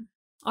about him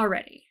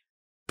already.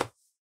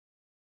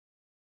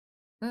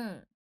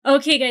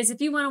 Okay, guys,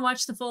 if you want to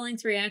watch the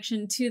full-length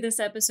reaction to this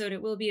episode,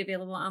 it will be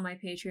available on my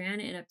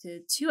Patreon and up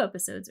to 2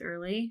 episodes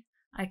early.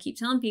 I keep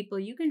telling people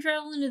you can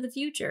travel into the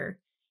future.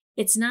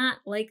 It's not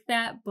like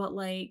that, but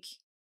like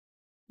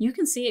you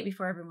can see it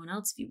before everyone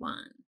else if you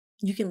want.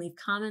 You can leave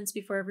comments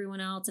before everyone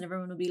else and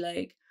everyone will be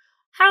like,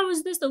 how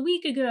was this a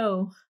week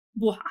ago?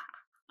 Blah.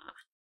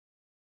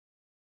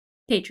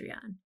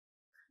 Patreon.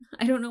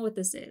 I don't know what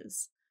this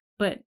is,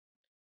 but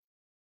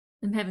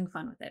I'm having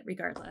fun with it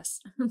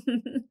regardless.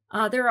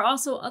 There are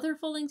also other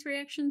full-length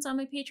reactions on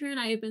my Patreon.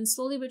 I have been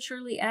slowly but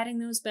surely adding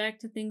those back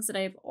to things that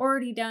I've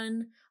already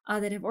done,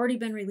 that have already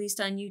been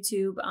released on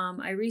YouTube.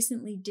 I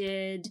recently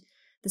did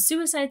the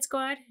Suicide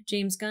Squad,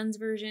 James Gunn's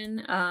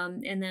version,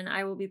 and then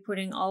I will be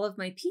putting all of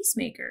my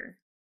Peacemaker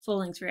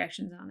full-length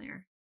reactions on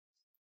there.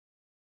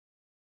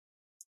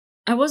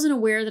 I wasn't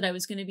aware that I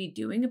was going to be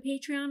doing a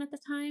Patreon at the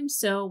time,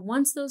 so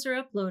once those are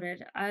uploaded,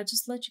 I'll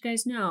just let you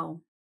guys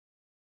know.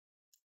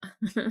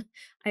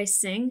 I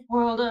sing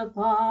World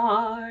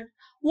Apart,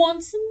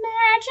 once the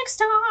magic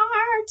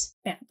starts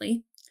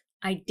badly.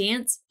 I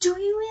dance Do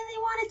you really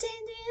want to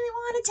taste? Do you really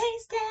want to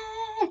taste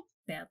it?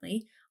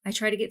 Badly. I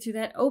try to get through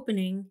that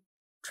opening,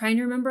 trying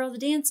to remember all the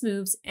dance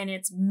moves, and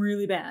it's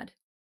really bad.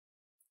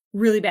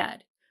 Really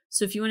bad.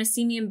 So if you want to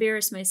see me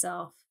embarrass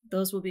myself,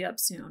 those will be up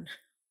soon.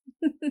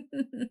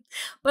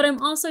 But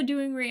I'm also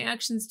doing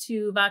reactions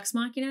to Vox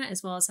Machina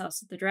as well as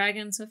House of the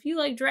Dragon, so if you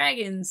like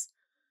dragons,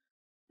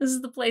 this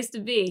is the place to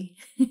be.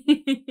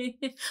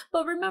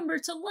 But remember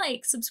to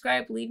like,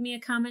 subscribe, leave me a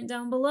comment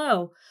down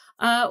below.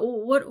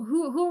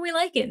 Who are we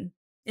liking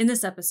in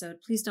this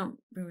episode? Please don't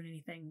ruin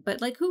anything.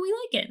 But like, who are we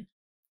liking?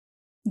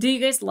 Do you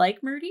guys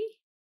like Murdy?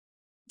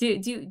 Do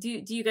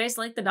you guys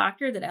like the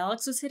doctor that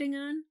Alex was hitting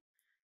on?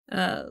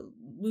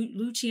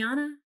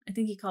 Luciana? I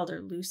think he called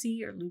her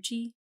Lucy or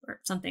Lucci or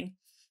something.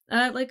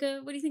 What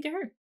do you think of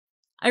her?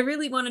 I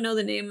really want to know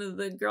the name of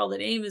the girl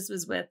that Amos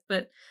was with,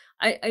 but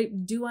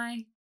do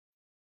I?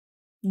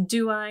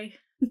 I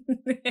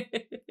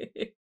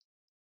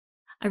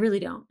really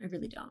don't.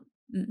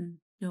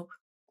 Nope.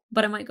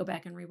 But I might go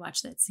back and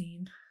rewatch that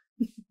scene.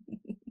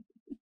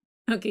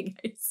 Okay,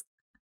 guys.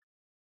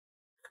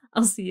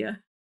 I'll see ya.